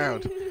on the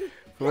ground.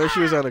 From when she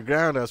was on the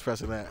ground, I was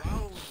pressing that.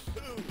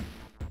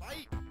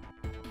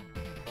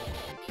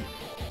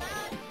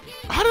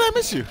 How did I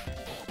miss you?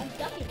 I'm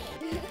ducking.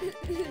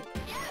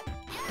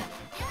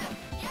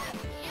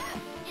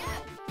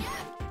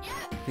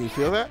 Can you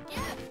feel that?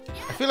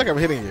 I feel like I'm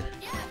hitting you.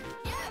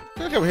 I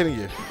feel like I'm hitting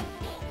you.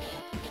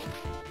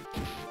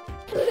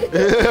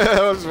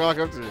 I'll just walk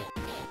up to you.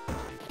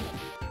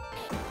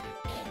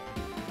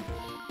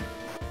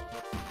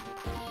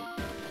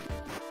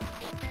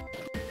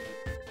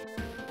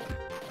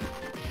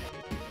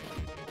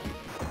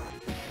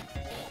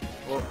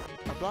 Well,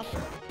 I blocked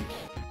that.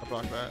 I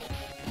blocked that.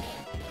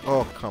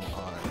 Oh, come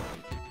on.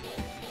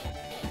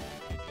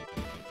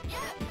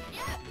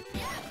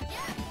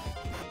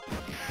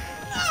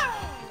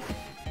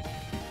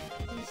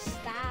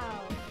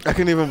 Style. I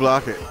couldn't even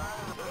block it.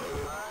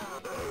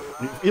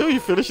 You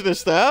finishing the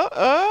style?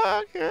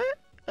 Oh, okay.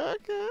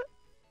 Okay.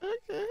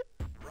 Okay.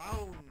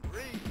 Round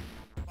 3,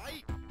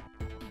 fight.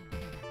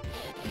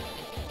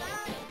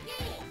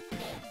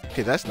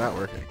 Okay, that's not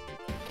working.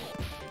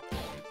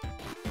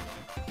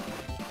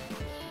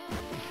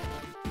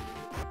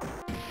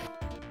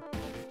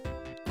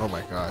 Oh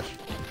my gosh.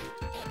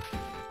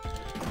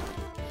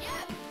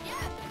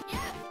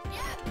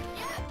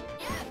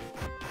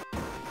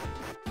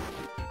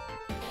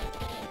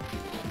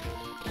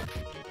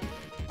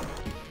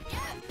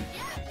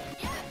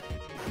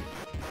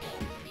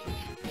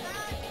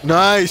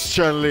 Nice,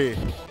 Chun-Li.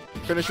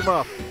 Finish him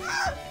off.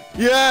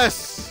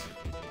 Yes!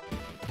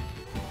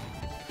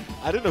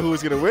 I didn't know who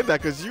was going to win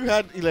that because you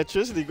had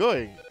electricity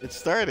going. It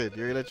started.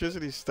 Your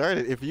electricity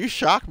started. If you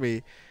shock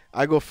me,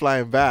 I go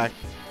flying back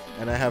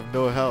and I have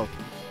no health.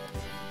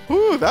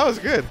 Whew, that was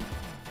good.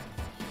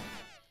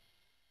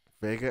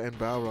 Vega and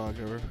Balrog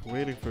are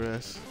waiting for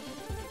us.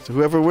 So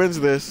whoever wins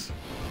this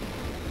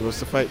goes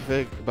to fight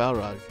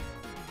Balrog.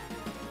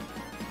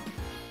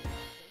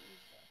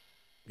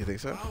 You think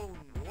so? Round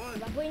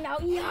 1. I'm going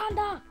out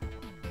Ihanda.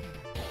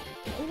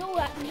 You know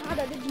what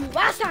Ihanda did you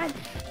last time?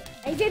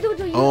 I did it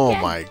to you Oh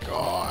again. my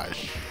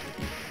gosh.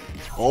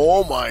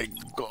 Oh my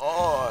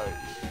gosh.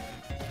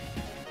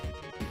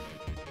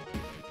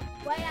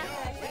 Right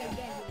after I said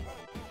again,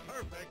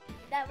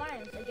 that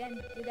rhymes.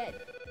 Again, do that.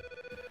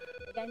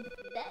 Again,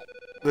 do that.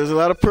 There's a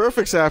lot of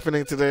perfects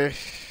happening today.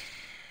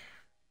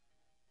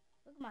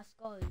 Look at my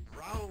scores.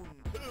 Round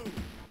 2.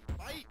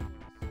 Fight.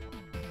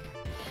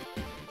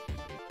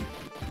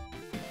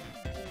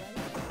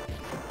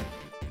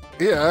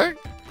 Yeah,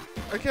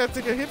 I can't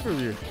take a hit from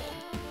you.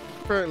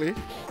 Apparently.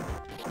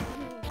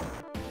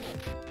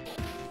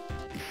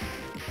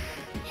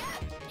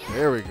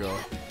 There we go.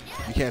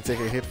 You can't take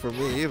a hit from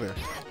me either.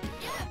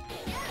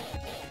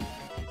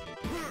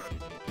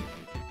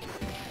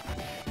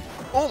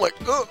 Oh my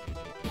god.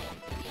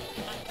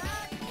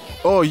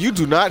 Oh, you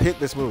do not hit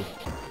this move.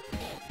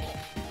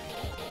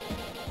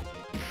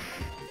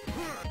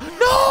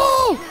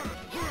 No!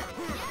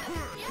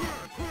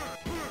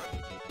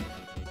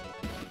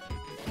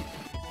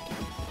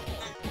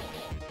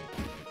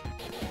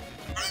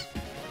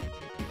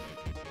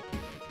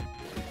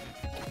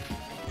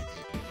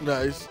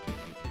 Nice.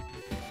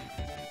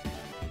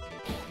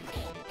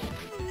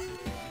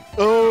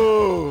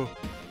 Oh.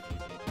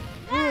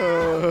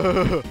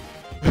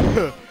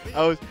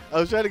 I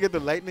was trying to get the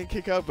lightning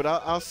kick out, but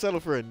I'll settle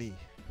for a knee.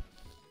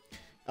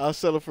 I'll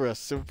settle for a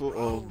simple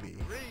old knee.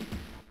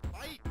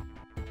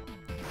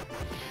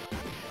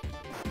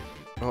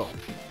 Oh.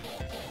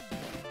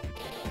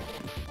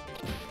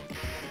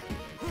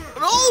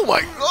 Oh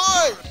my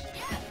gosh!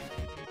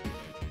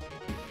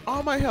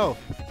 All my health.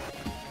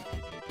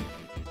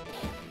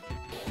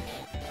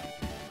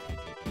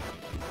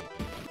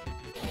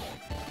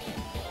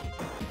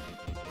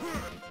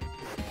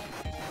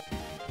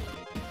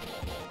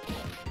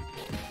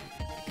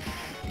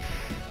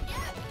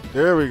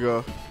 There we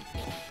go.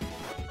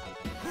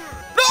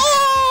 No!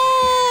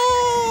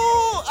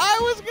 I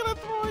was gonna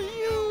throw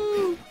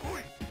you.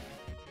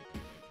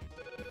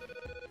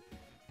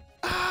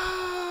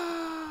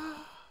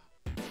 Ah.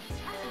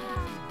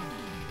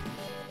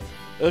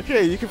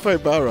 Okay, you can fight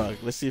Balrog.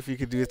 Let's see if you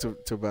can do it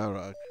to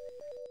Balrog.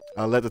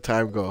 I'll let the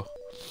time go.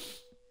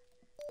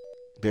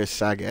 There's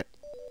Sagat,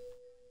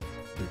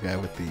 the guy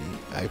with the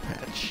eye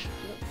patch.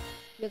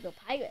 Look a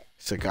pirate.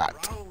 Sagat.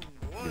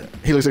 Yeah.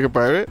 He looks like a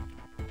pirate.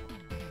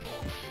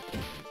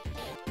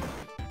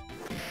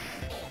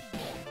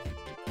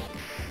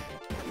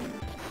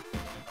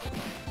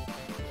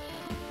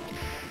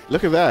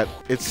 Look at that.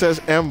 It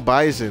says M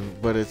Bison,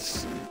 but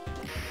it's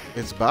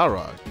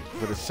Balrog,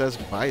 but it says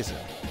Bison.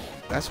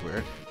 That's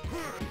weird.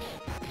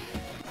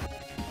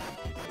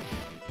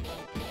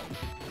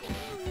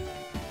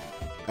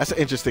 That's an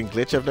interesting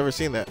glitch. I've never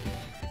seen that.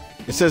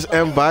 It says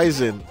M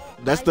Bison.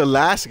 That's the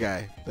last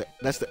guy.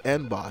 That's the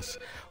end boss.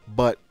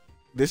 But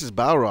this is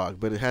Balrog,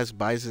 but it has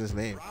Bison's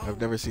name. I've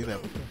never seen that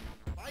before.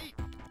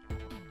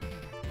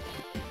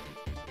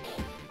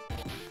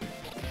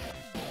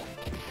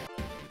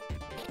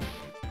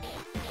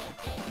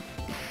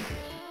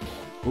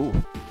 Ooh.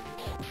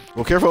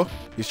 Well, careful.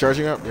 He's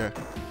charging up. Yeah.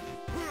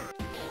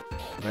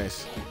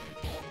 Nice.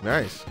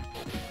 Nice.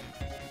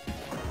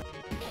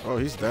 Oh,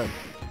 he's done.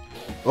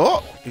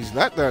 Oh, he's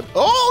not done.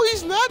 Oh,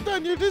 he's not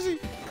done. You're dizzy.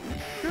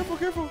 Careful,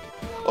 careful.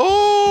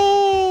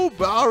 Oh,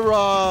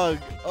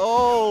 Balrog.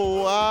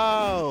 Oh,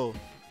 wow.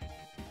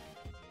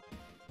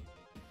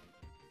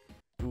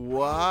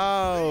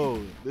 Wow.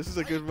 This is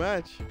a good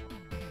match.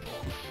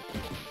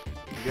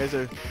 You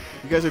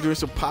guys are doing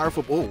some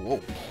powerful. Oh,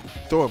 whoa.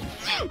 Throw him.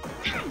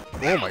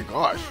 Oh my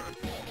gosh.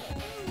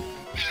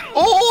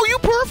 Oh, you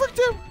perfect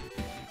him.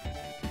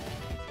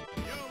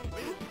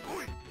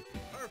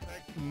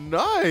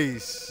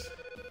 Nice.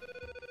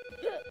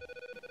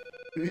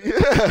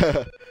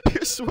 Yeah.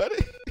 You're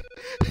sweating.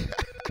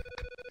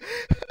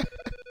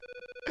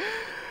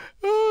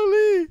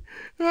 Holy.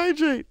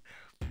 Hydrate.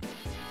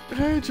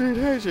 Hydrate,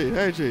 hydrate,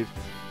 hydrate.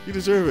 You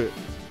deserve it.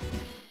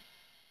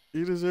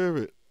 You deserve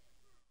it.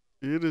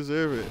 You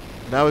deserve it.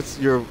 Now it's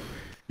your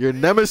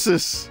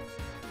nemesis.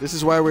 This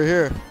is why we're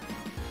here.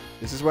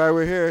 This is why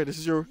we're here. This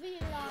is your.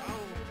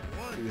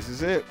 This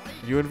is it.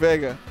 You and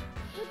Vega.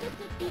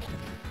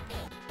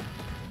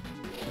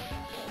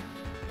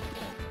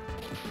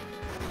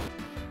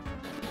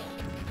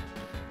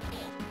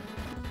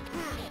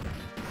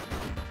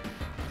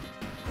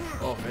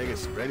 Oh,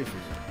 Vega's ready for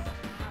you.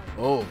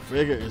 Oh,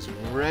 Vega is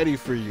ready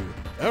for you.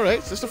 All right,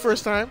 it's just the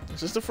first time.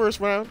 It's just the first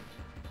round.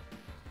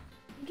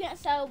 You can't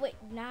celebrate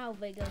now,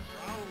 Vega.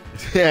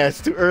 Yeah,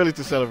 it's too early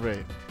to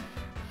celebrate.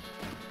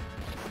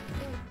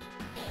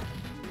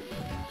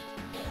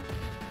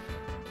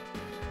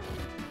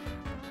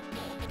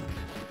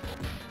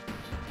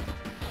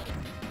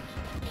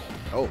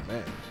 Oh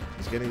man,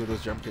 he's getting with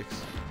those jump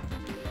kicks.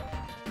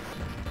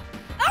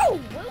 Oh,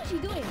 what was he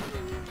doing?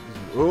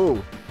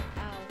 Oh.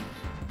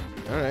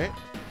 Ow. All right.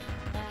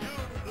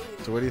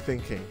 So what do you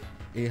think, King?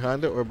 E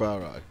Honda or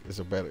Balrog is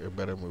a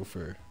better move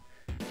for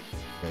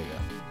Vega?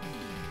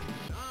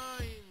 9,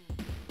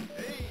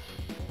 8,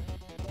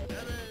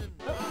 7,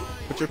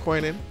 5. Put your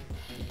coin in.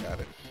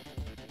 Got it.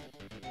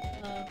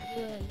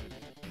 Good.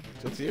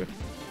 It's up to you.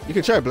 You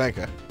can try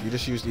Blanca. You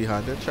just used E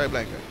Honda. Try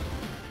Blanca.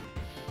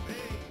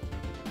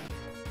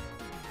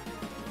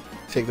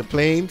 Take the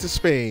plane to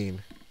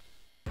Spain.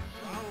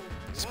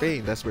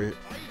 Spain, that's where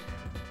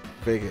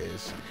Vega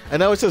is.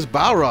 And now it says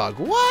Balrog.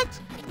 What?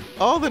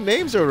 All the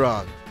names are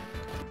wrong.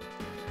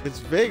 It's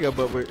Vega,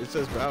 but it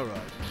says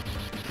Balrog.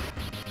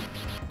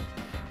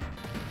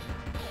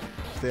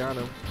 Stay on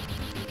him.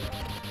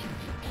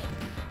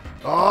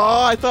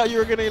 Oh, I thought you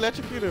were gonna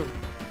electrocute him.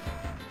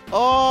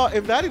 Oh,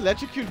 if that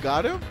electrocute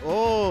got him,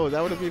 oh,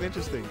 that would have been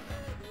interesting.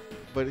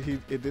 But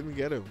it didn't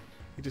get him.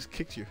 He just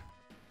kicked you.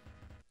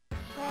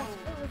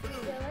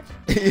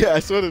 Yeah,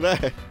 so did I.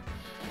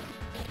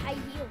 High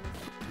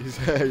heels.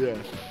 Yeah.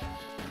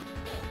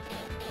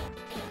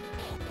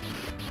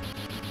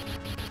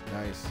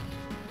 Nice.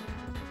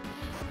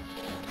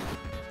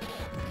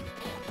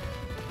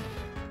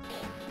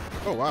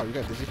 Oh wow, you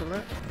got dizzy from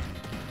that?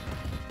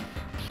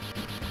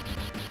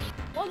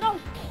 Oh no!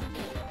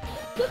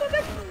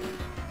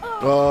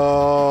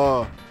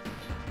 Oh.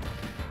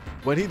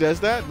 When he does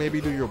that,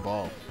 maybe do your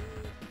ball.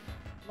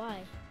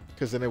 Why?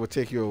 Because then it would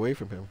take you away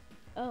from him.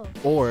 Oh.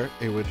 Or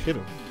it would hit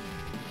him.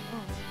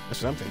 Oh.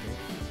 That's what I'm thinking.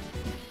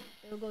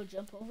 It'll go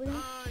jump over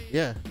him?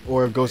 Yeah.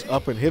 Or it goes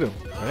up and hit him.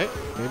 Right?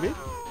 Maybe?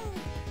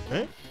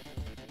 Right?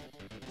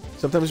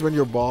 Sometimes when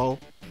your ball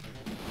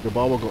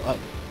will go up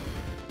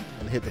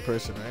and hit the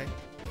person, right?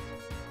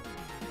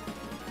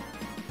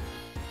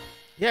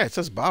 Yeah, it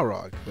says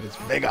Balrog, but it's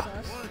Vega.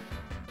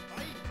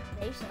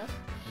 Very sus.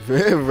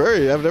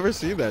 Very. I've never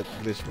seen that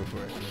glitch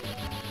before.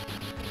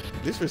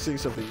 At least we're seeing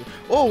something.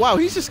 Oh wow,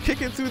 he's just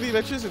kicking through the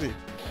electricity.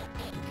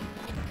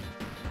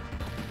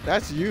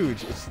 That's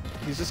huge.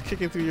 He's just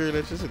kicking through your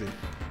electricity.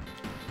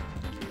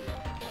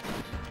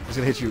 He's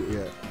gonna hit you.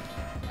 Yeah.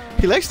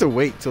 He likes to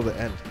wait till the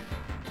end.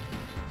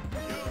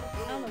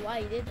 I don't know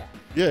why he did that.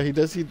 Yeah, he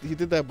does. He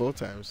did that both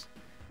times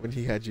when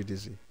he had you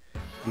dizzy.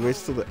 He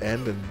waits till the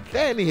end and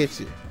then he hits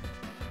you.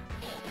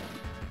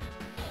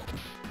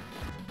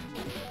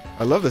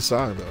 I love the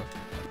song though.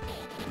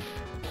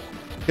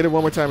 Hit it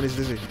one more time and he's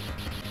dizzy.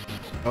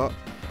 Oh.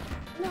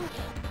 No.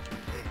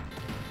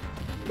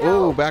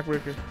 Oh,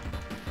 backbreaker.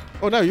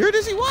 Oh, now you're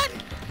dizzy? What?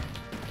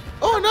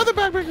 Oh, another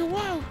backbreaker.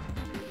 Wow.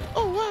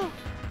 Oh, wow.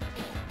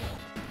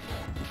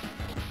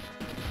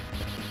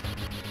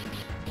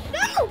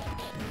 No!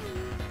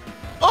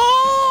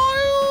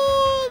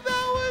 Oh,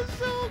 that was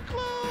so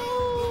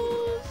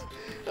close.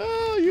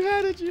 Oh, you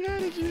had it. You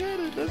had it. You had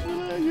it. That's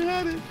what you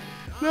had it.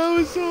 That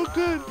was so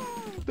good.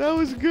 That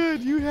was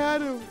good. You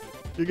had him.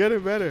 You're getting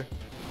better.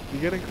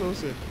 You're getting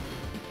closer.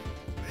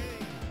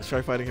 Let's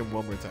try fighting him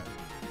one more time.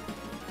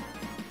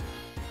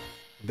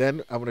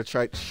 Then I'm going to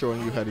try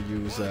showing you how to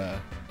use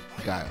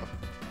Guile.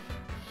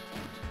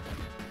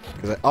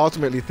 Because I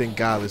ultimately think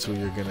Guile is who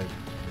you're going to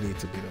need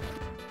to beat him.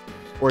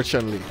 Or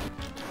Chun-Li.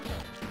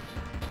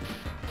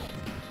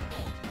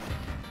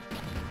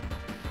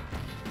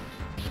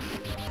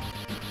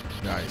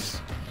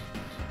 Nice.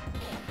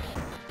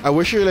 I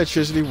wish your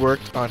electricity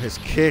worked on his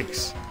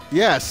kicks.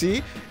 Yeah,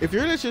 see? If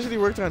your electricity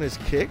worked on his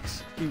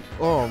kicks,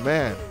 oh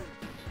man,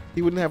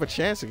 he wouldn't have a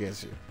chance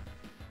against you.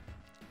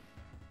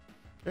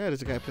 Yeah,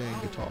 there's a guy playing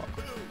guitar.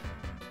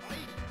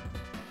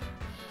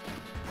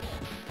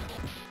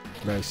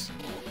 Nice.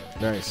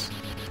 Nice.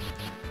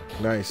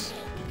 Nice.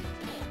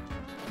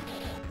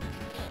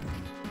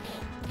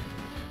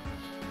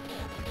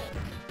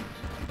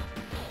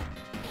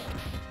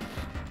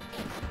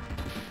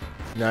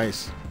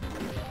 Nice.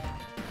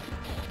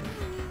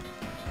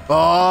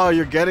 Oh,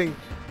 you're getting.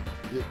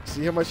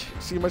 See how much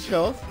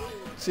health?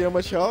 See how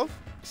much health?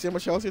 See how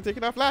much health you're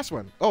taking off? Last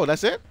one. Oh,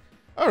 that's it?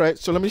 All right.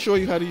 So let me show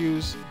you how to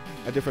use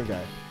a different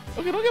guy.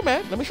 Okay, don't get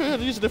mad. Let me show you how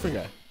to use a different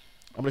guy.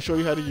 I'm gonna show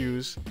you how to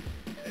use.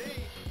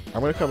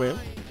 I'm gonna come in.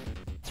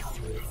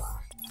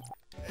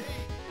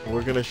 And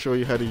we're gonna show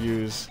you how to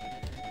use.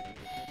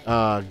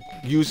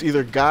 Use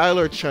either Guile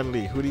or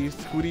Chun-Li. Who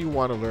do you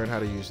want to learn how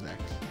to use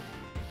next?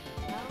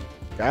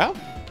 Guile?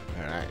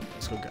 All right,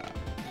 let's go Guile.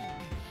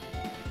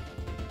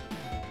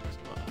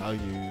 So I'll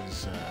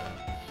use.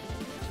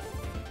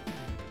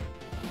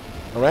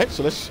 All right,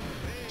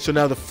 so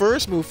now the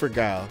first move for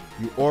Guile,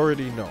 you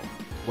already know.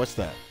 What's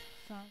that?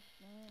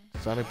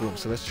 Sonic Boom.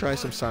 So let's try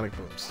some Sonic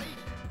Booms.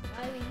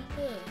 Why would he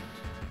do it?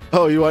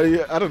 Oh, you want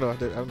to? I don't know. I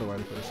don't know why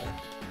they put us there.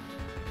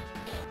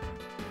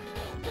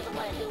 He doesn't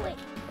want to do it.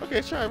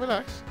 Okay, try.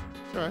 Relax.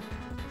 Try.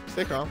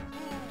 Stay calm.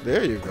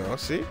 There you go.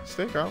 See?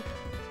 Stay calm.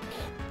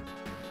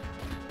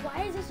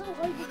 Why is it so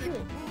hard to do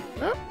it?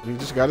 Yeah, you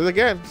just got it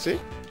again. See?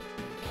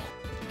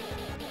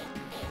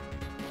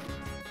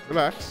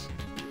 Relax.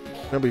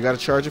 Remember, you got to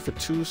charge it for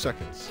 2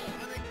 seconds.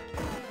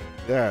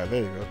 Yeah,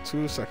 there you go.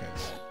 2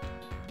 seconds.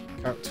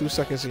 Count 2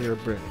 seconds in your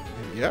brain.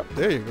 Yep,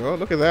 there you go.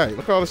 Look at that.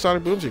 Look at all the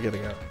Sonic Booms you're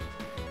getting out.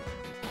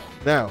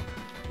 Now,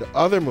 the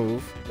other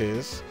move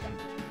is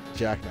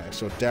Jackknife.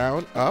 So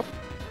down, up,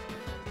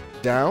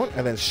 down,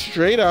 and then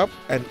straight up,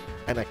 and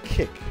a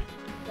kick.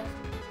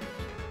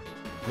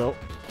 Nope.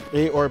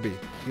 A or B.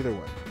 Either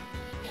one.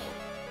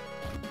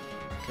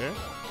 Okay.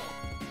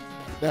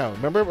 Now,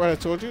 remember what I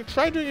told you?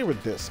 Try doing it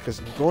with this,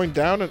 because going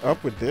down and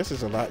up with this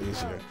is a lot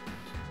easier.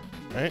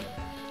 Right?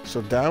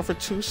 So down for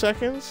 2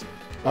 seconds,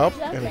 up,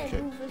 That and a can't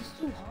kick. move, it's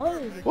too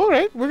hard. All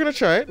right, we're gonna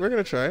try it. We're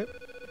gonna try it.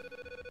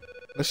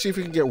 Let's see if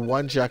we can get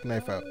one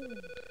jackknife out.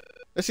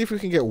 Let's see if we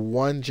can get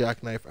one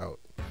jackknife out.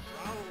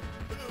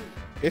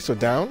 Okay, so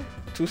down,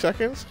 2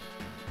 seconds.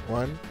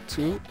 1,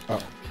 2,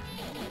 up.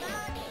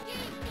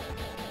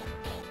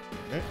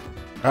 Okay.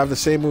 I have the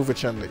same move with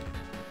Chun-Li.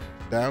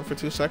 Down for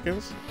 2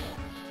 seconds.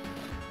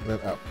 And then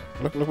up.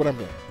 Look what I'm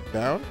doing.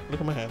 Down. Look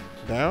at my hand.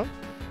 Down.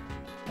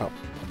 Up.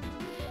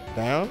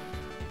 Down.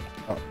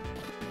 Up.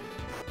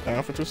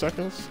 Down for 2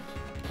 seconds.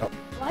 Up.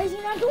 Why is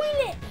he not doing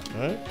it?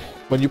 Alright.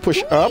 When you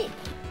push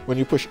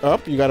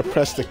up, you gotta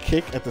press the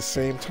kick at the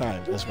same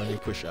time as when you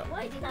push up.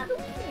 Why is he not doing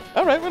it?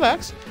 Alright,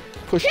 relax.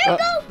 Push There you up.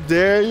 go.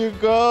 There you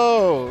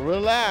go.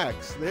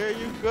 Relax. There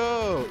you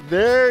go.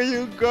 There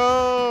you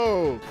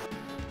go.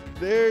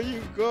 There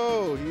you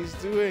go. He's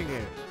doing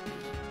it.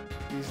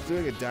 He's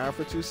doing it. Down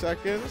for 2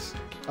 seconds.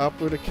 Up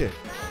with a kick.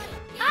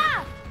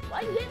 Ah!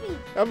 Why you hit me?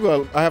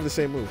 I have the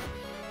same move.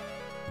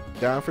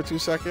 Down for 2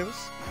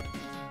 seconds.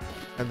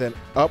 And then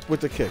up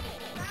with the kick.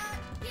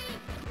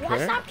 Why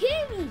Okay. stop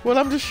hitting me? Well,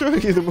 I'm just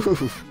showing you the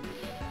move.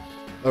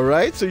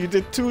 Alright, so you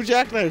did 2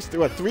 jackknives.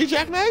 What, 3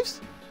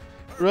 jackknives?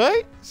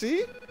 Right?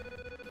 See?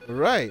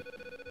 Right.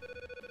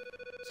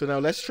 So now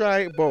let's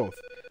try both.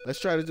 Let's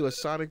try to do a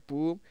sonic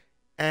boom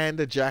and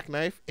a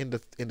jackknife in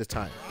the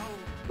time.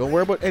 Don't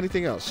worry about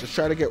anything else. Just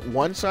try to get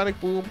 1 sonic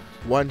boom,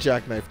 1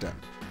 jackknife done.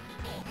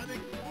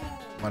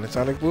 1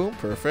 sonic boom,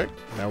 perfect.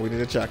 Now we need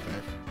a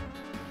jackknife.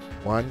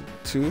 1,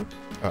 2,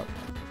 up.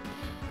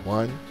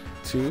 1,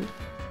 2,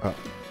 up.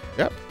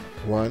 Yep.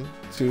 1,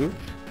 2,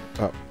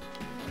 up.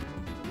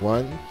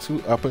 1,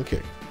 2, up and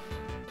kick.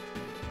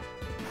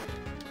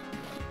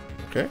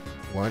 Okay.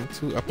 1,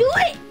 2, up. Do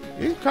and it!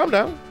 kick. Yeah, calm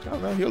down.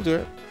 Calm down. He'll do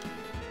it.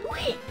 Do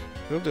it!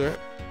 He'll do it.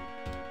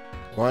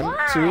 1,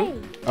 Why?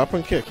 2, up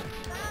and kick.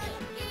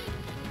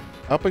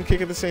 Up and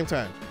kick at the same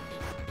time.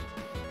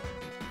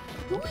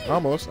 Do it!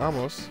 Almost,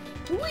 almost.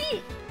 Do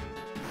it!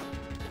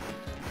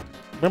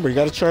 Remember, you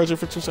gotta charge it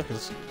for 2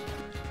 seconds.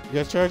 You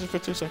gotta charge it for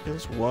 2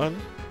 seconds. 1,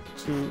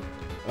 2,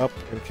 up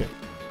and kick.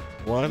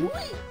 1, Do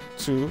it!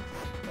 2,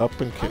 up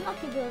and kick. I'm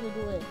not gonna be able to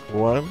do it.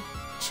 1,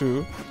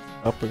 2,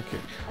 up and kick.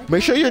 I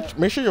Make sure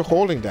can't you're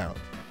holding down.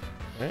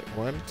 Right?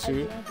 1, do it.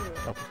 2, I can't do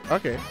it. up.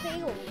 Okay. I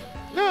failed.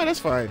 No, that's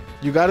fine.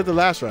 You got it the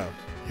last round.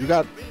 You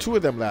got 2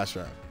 of them last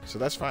round, so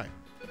that's fine.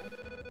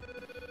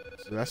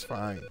 So that's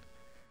fine.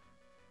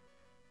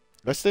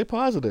 Let's stay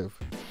positive.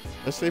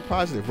 Let's stay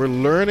positive. We're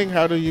learning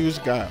how to use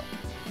Guile.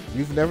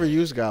 You've never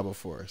used Guile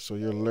before, so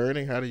you're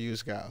learning how to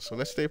use Guile. So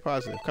let's stay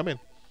positive. Come in.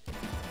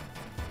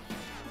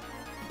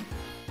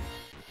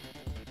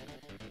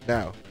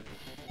 Now,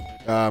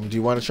 do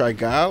you want to try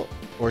Guile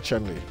or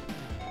Chun-Li?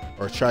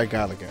 Or try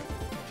Guile again?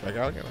 Try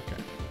Guile again?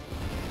 Okay.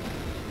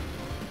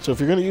 So if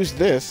you're going to use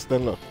this,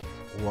 then look.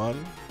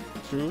 1,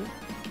 2, up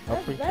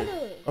That's and better.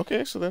 kick.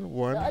 Okay, so then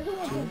 1, The other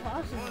one's 2,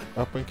 impossible.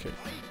 up and kick.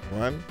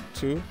 1,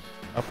 2,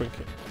 up and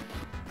kick.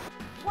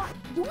 What?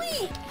 Do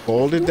it!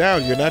 Hold it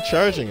down. You're not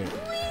charging it. Do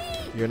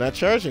it! You're not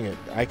charging it.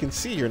 I can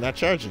see you're not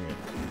charging it.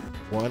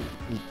 1,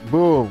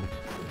 boom.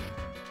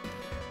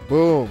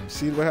 Boom.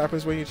 See what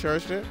happens when you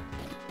charged it?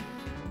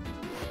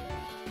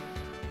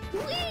 Do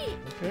it!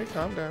 Okay,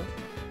 calm down.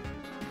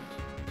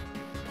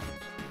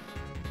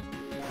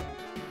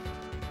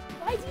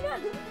 Why is he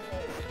not doing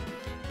it?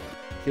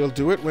 He'll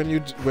do it when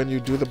you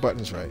do the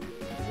buttons right.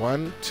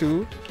 1,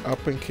 2,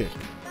 up and kick.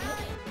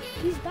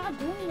 He's not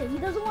doing it. He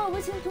doesn't want to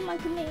listen to my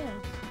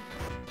commands.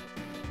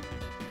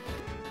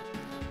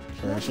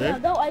 Charge No,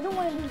 it. no, I don't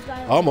want to lose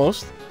guy.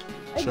 Almost.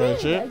 I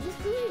Charge did. it. I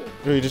just did.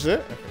 Oh, you just did?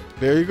 Okay.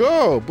 There you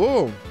go.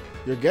 Boom.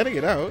 You're getting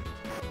it out.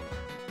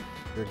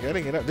 You're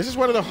getting it out. This is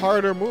one of the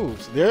harder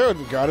moves. There,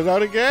 you got it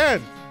out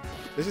again.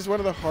 This is one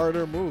of the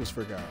harder moves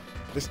for Guile.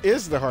 This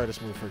is the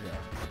hardest move for Guile.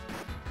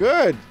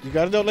 Good. You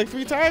got it out like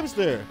 3 times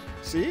there.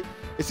 See?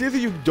 It's either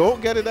you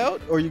don't get it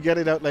out or you get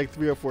it out like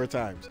 3 or 4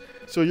 times.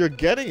 So you're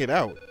getting it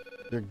out.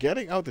 You're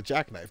getting out the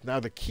jackknife. Now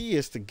the key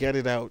is to get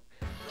it out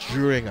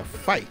during a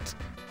fight.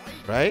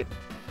 Right?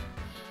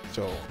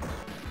 So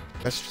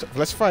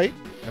let's fight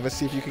and let's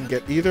see if you can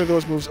get either of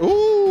those moves.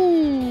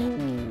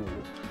 Ooh!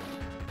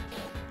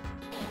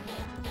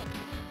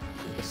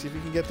 Let's see if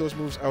you can get those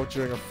moves out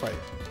during a fight.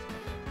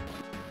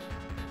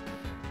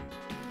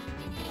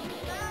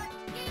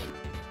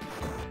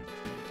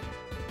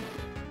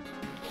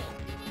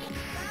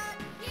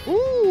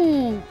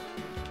 Ooh!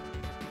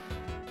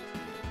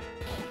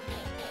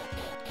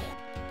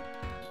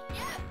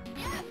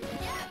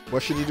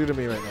 What should you do to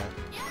me right now?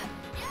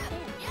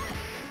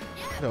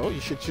 No,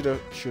 you should shoot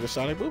a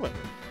sonic boom at me.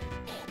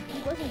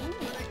 He wasn't doing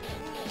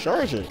it.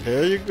 Charge it.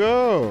 There you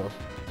go.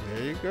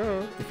 There you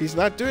go. If he's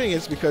not doing it,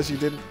 it's because you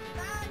didn't.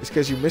 It's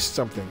because you missed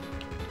something.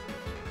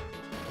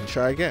 And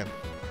try again.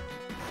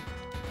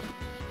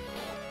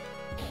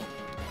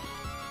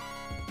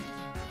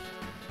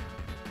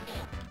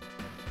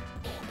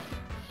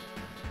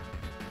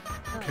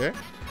 Okay.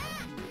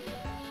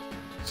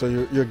 So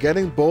you're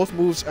getting both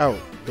moves out.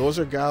 Those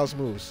are Guile's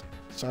moves.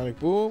 Sonic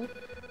boom,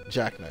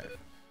 jackknife.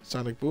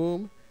 Sonic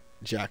boom,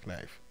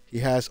 jackknife. He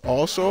has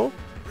also,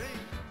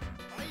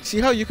 see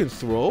how you can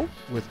throw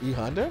with E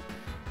Honda?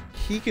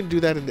 He can do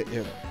that in the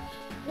air.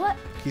 What?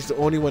 He's the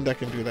only one that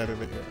can do that in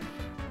the air.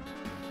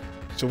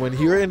 So when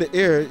you're in the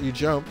air, you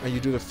jump and you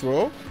do the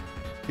throw,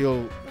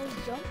 he'll,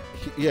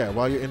 yeah,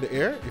 while you're in the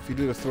air, if you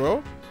do the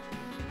throw,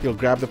 he'll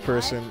grab the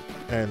person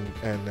and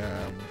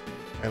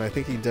I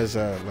think he does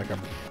like a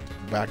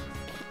back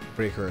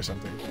breaker or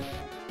something.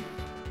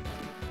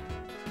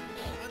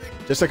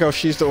 Just like how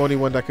she's the only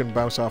one that can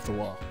bounce off the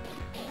wall,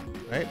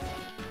 right?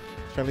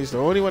 Chun-Li's the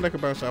only one that can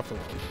bounce off the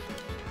wall.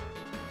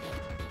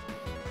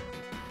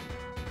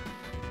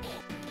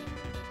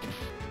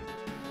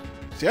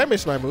 See, I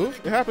missed my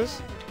move. It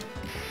happens.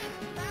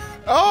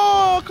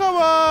 Oh, come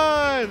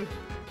on!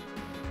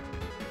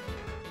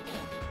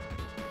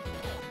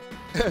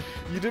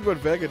 You did what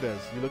Vega does.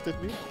 You looked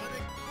at me,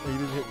 and you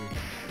didn't hit me.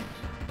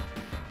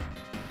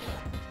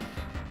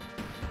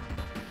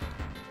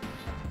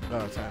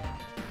 No time.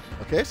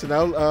 Okay, so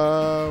now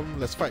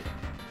let's fight.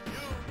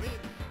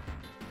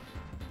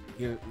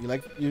 You're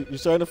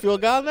starting to feel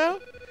God now?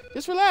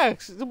 Just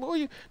relax.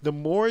 The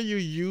more you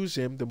use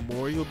him, the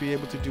more you'll be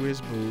able to do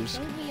his moves.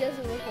 Chunky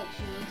doesn't look like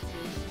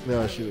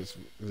she looks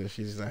good. No,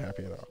 she's not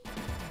happy at all.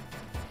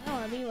 No,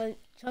 I mean like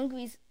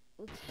Chunky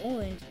looks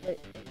orange, but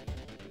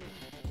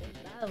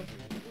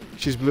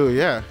she's blue.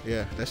 Yeah,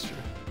 that's true.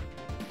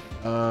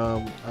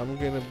 I'm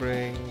gonna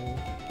bring.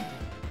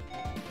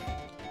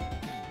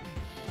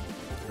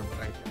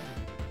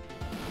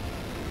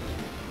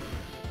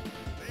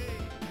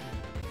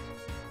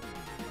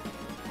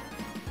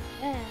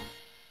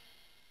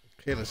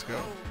 Okay, let's go.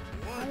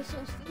 I'm so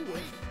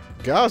serious.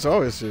 Gal's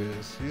always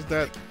serious. He's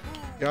not.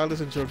 Gal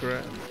doesn't joke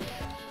around.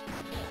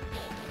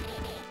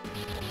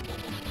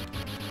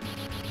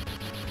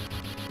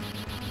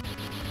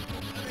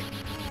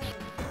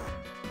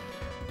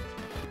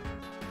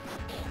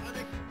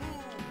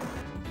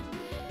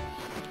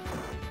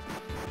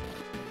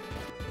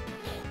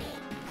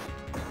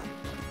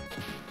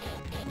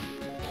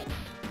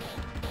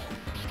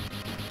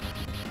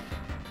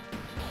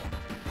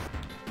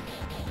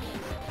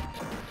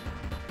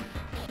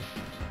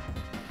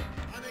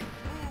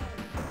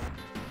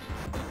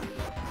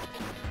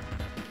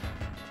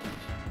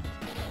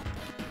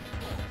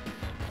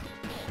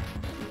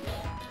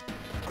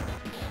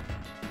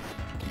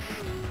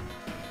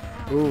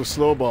 Ooh,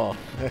 slow ball.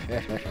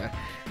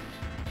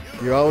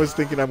 You're always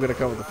thinking I'm gonna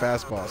come with the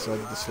fastball, so I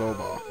did the slow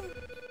ball.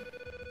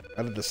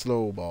 I did the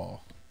slow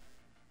ball.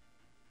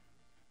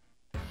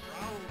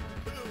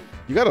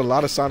 You got a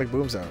lot of sonic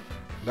booms out.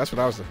 That's what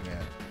I was looking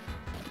at.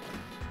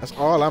 That's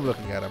all I'm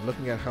looking at. I'm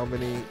looking at how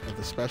many of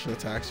the special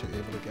attacks you're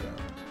able to get out.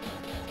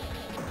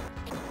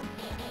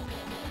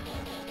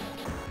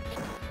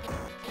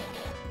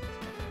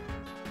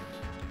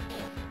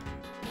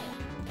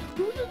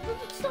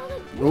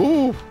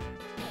 Ooh!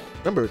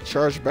 Remember,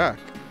 charge back.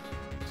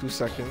 2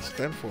 seconds,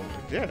 then forward.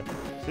 Yeah.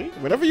 See?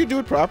 Whenever you do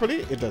it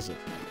properly, it does it.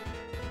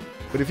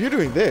 But if you're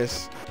doing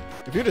this,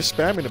 if you're just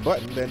spamming the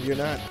button, then you're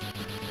not.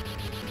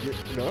 You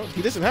know,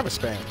 he doesn't have a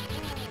spam.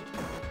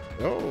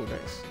 Oh,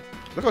 nice.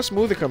 Look how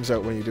smooth it comes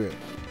out when you do it.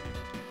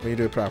 When you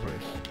do it properly.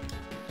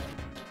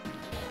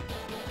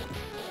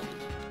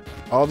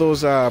 All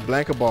those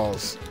Blanca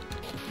balls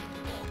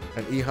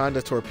and E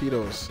Honda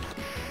torpedoes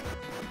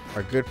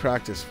are good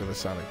practice for the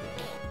Sonic Boom.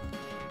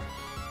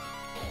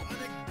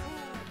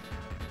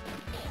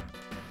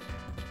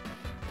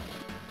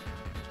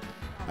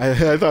 I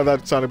thought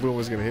that Sonic Boom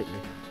was gonna hit me.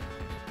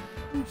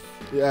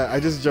 Yeah, I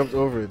just jumped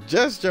over it.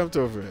 Just jumped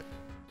over it.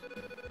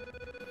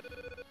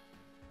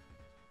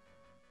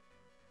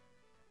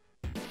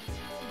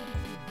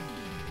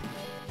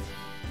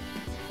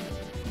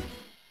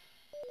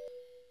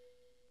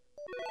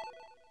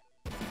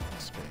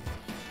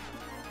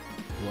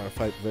 You want to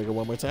fight Vega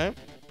one more time?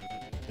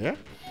 Yeah?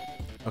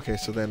 Okay,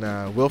 so then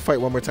we'll fight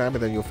one more time,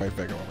 and then you'll fight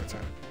Vega one more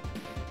time.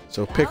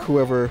 So pick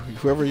whoever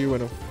you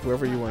want to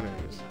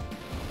use.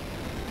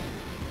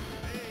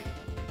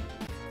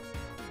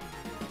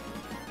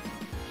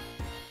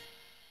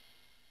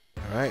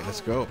 All right,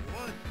 let's go.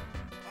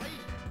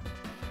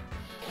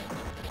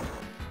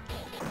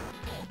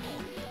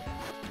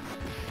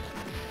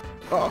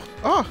 Oh,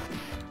 oh!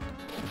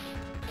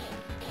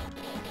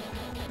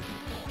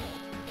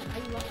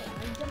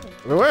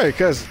 No way,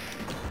 cuz.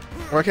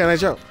 Why can't I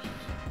jump?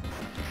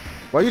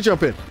 Why you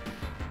jumping?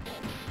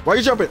 Why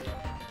you jumping?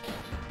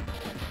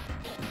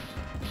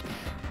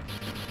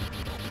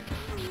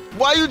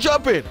 Why you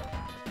jumping?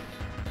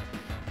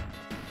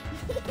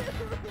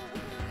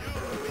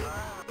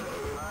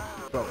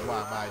 But why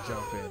am I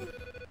jumping?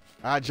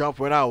 I jump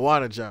when I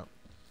want to jump.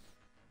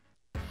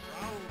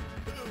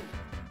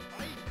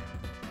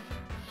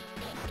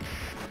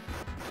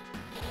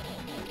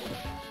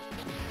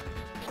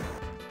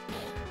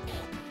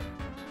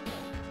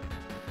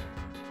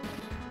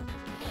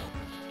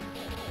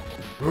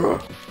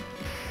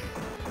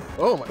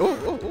 Oh my!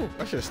 Oh!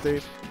 I should have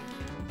stayed.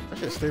 I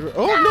should have stayed.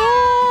 Oh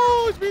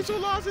no! It's been so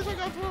long since I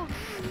got thrown.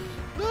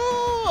 No!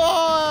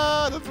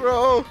 Oh,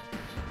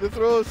 the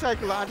throw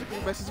psychologically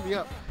messes me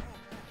up.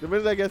 The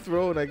minute I get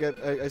thrown, I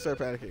start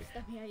panicking.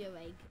 Step me on your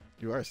leg.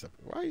 You are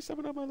stepping. Why are you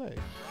stepping on my leg?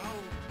 Round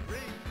 3.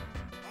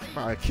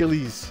 My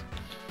Achilles.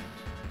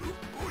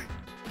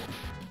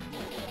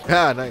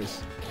 Ah,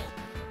 nice.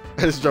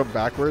 I just jumped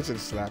backwards and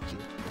slapped you.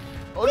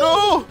 Oh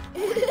no!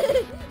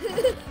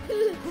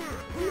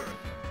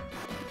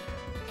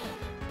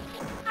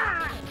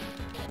 Ah!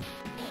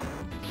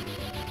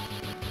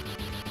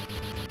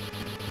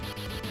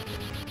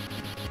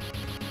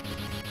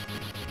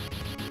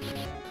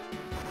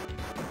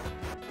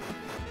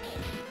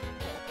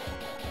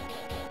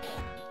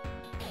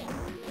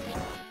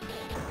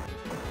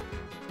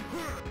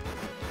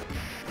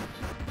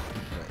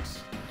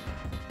 Nice.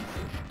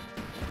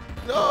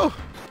 No!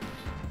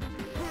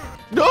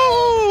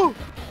 No!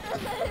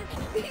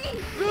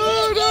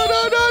 No, no, no,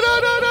 no, no,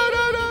 no,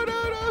 no, no, no,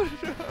 no,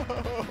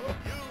 no.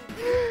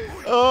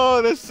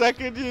 Oh, the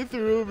second you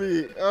threw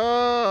me.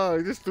 Oh,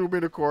 you just threw me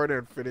in the corner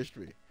and finished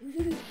me.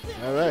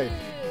 All right.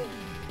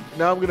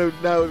 Now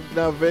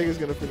now Vega's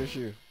gonna finish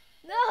you.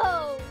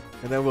 No!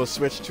 And then we'll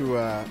switch to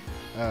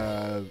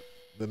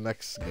the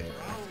next game.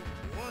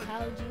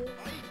 How'd you?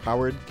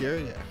 Powered gear,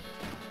 yeah.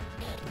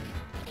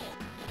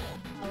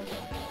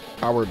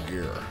 Powered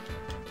gear.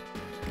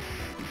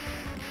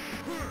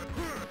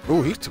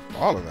 Oh, he took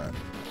all of that.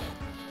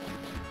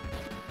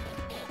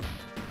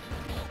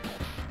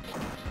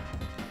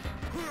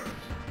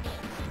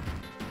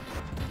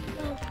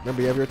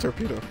 Remember, you have your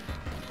torpedo.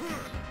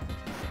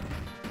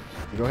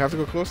 You don't have to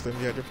go close then.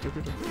 You have your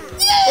torpedo.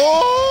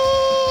 Oh!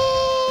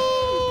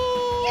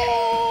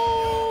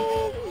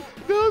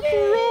 The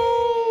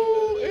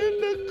throw in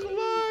the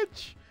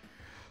clutch.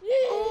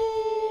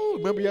 Oh!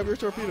 Remember, you have your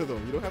torpedo though.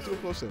 You don't have to go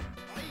close to him.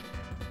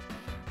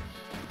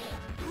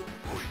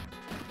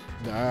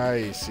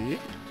 Nice. See? You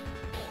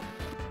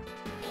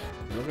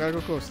don't gotta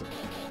go close to him.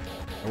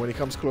 And when he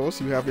comes close,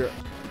 you have your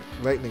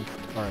lightning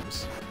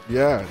arms.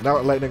 Yeah, now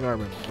lightning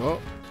arm him. Oh.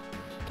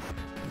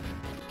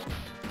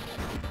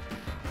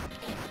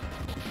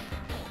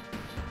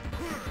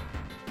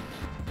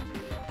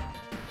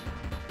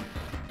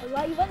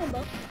 Why are you running,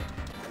 bro?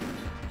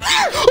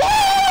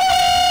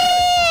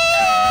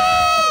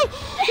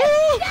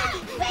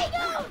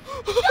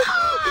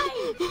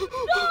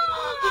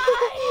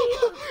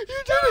 You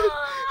did it!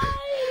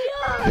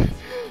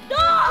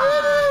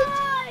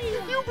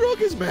 You broke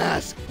his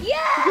mask!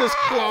 Yeah! His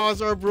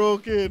claws are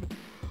broken!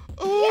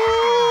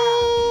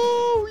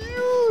 Oh!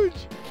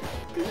 Huge!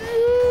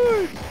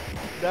 Huge!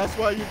 That's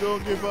why you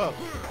don't give up.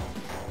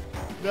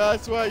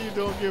 That's why you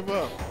don't give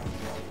up.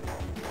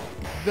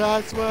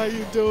 That's why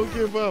you don't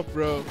give up,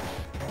 bro.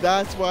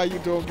 That's why you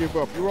don't give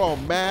up. You're all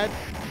mad.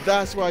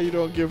 That's why you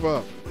don't give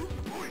up.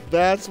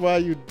 That's why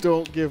you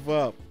don't give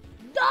up.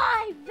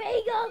 Die,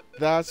 Vega!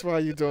 That's why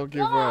you don't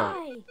give up.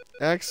 Die!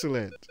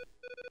 Excellent.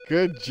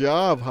 Good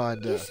job,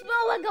 Honda. You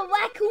smell like a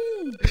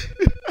raccoon.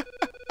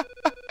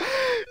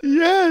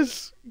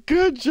 Yes.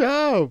 Good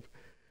job.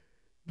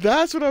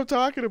 That's what I'm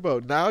talking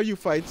about. Now you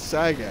fight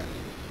Saga.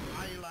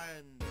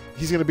 Island.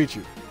 He's going to beat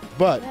you.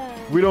 But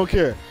we don't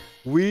care.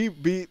 We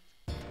beat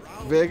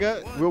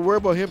Vega. We'll worry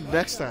about him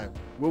next time.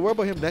 We'll worry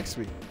about him next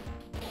week.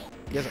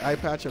 He has an eye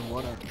patch and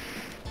one arm.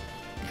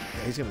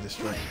 Yeah, he's going to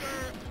destroy him.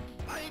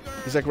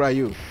 He's like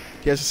Ryu.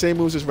 He has the same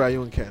moves as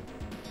Ryu and Ken.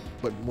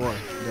 But more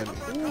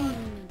deadly.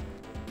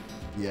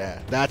 Yeah,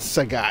 that's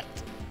Sagat.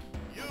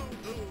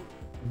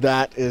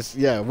 That is,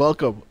 yeah,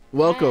 welcome.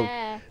 Welcome.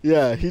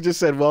 Yeah, he just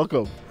said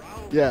welcome.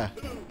 Yeah.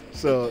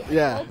 So,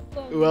 yeah,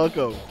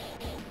 welcome.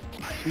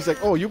 He's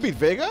like, oh, you beat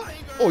Vega?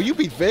 Oh, you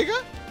beat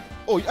Vega?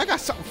 Oh, I got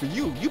something for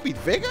you. You beat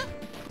Vega?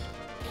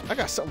 I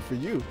got something for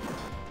you.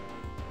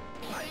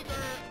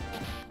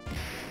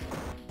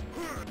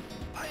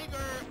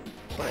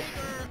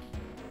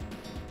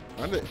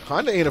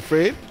 Honda ain't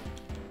afraid.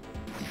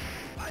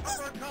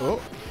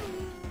 Oh.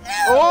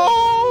 Oh!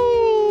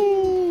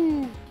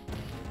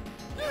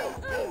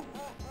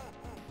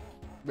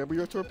 Remember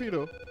your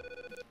torpedo.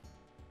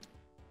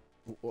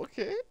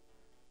 Okay.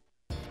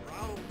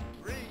 Round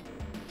 3.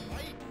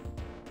 Fight.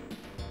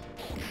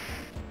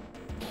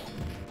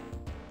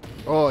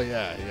 Oh,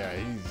 yeah, yeah.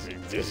 He's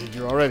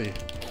dizzy already.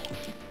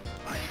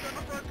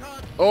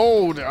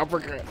 Oh, the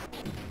uppercut.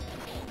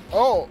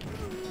 Oh.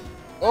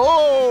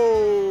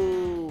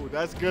 Oh!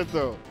 That's good,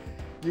 though.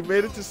 You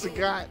made it to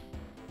Sagat.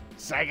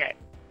 Sagat.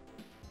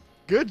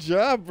 Good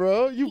job,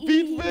 bro. You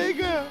beat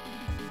Vega.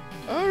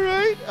 All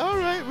right, all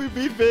right. We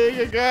beat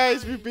Vega,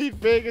 guys. We beat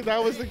Vega.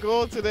 That was the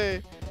goal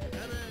today.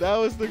 That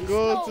was the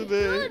goal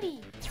today.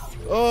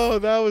 Oh,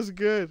 that was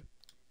good.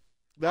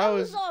 That I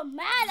was. was all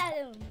mad at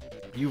him.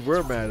 You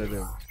were mad at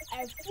him.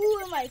 I threw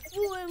him. I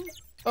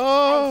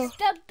Oh.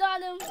 stepped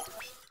on him.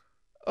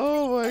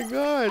 Oh my I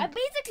God.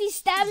 basically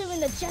stabbed him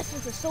in the chest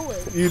with a sword.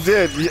 You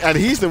did, and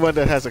he's the one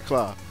that has a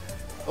claw.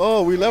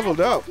 Oh, we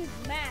leveled up. His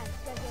mask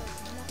like it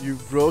was nothing. You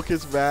broke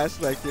his mask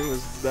like it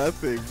was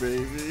nothing,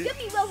 baby. Give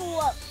me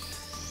level up.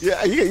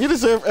 Yeah, you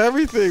deserve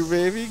everything,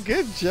 baby.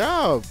 Good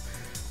job.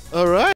 All right.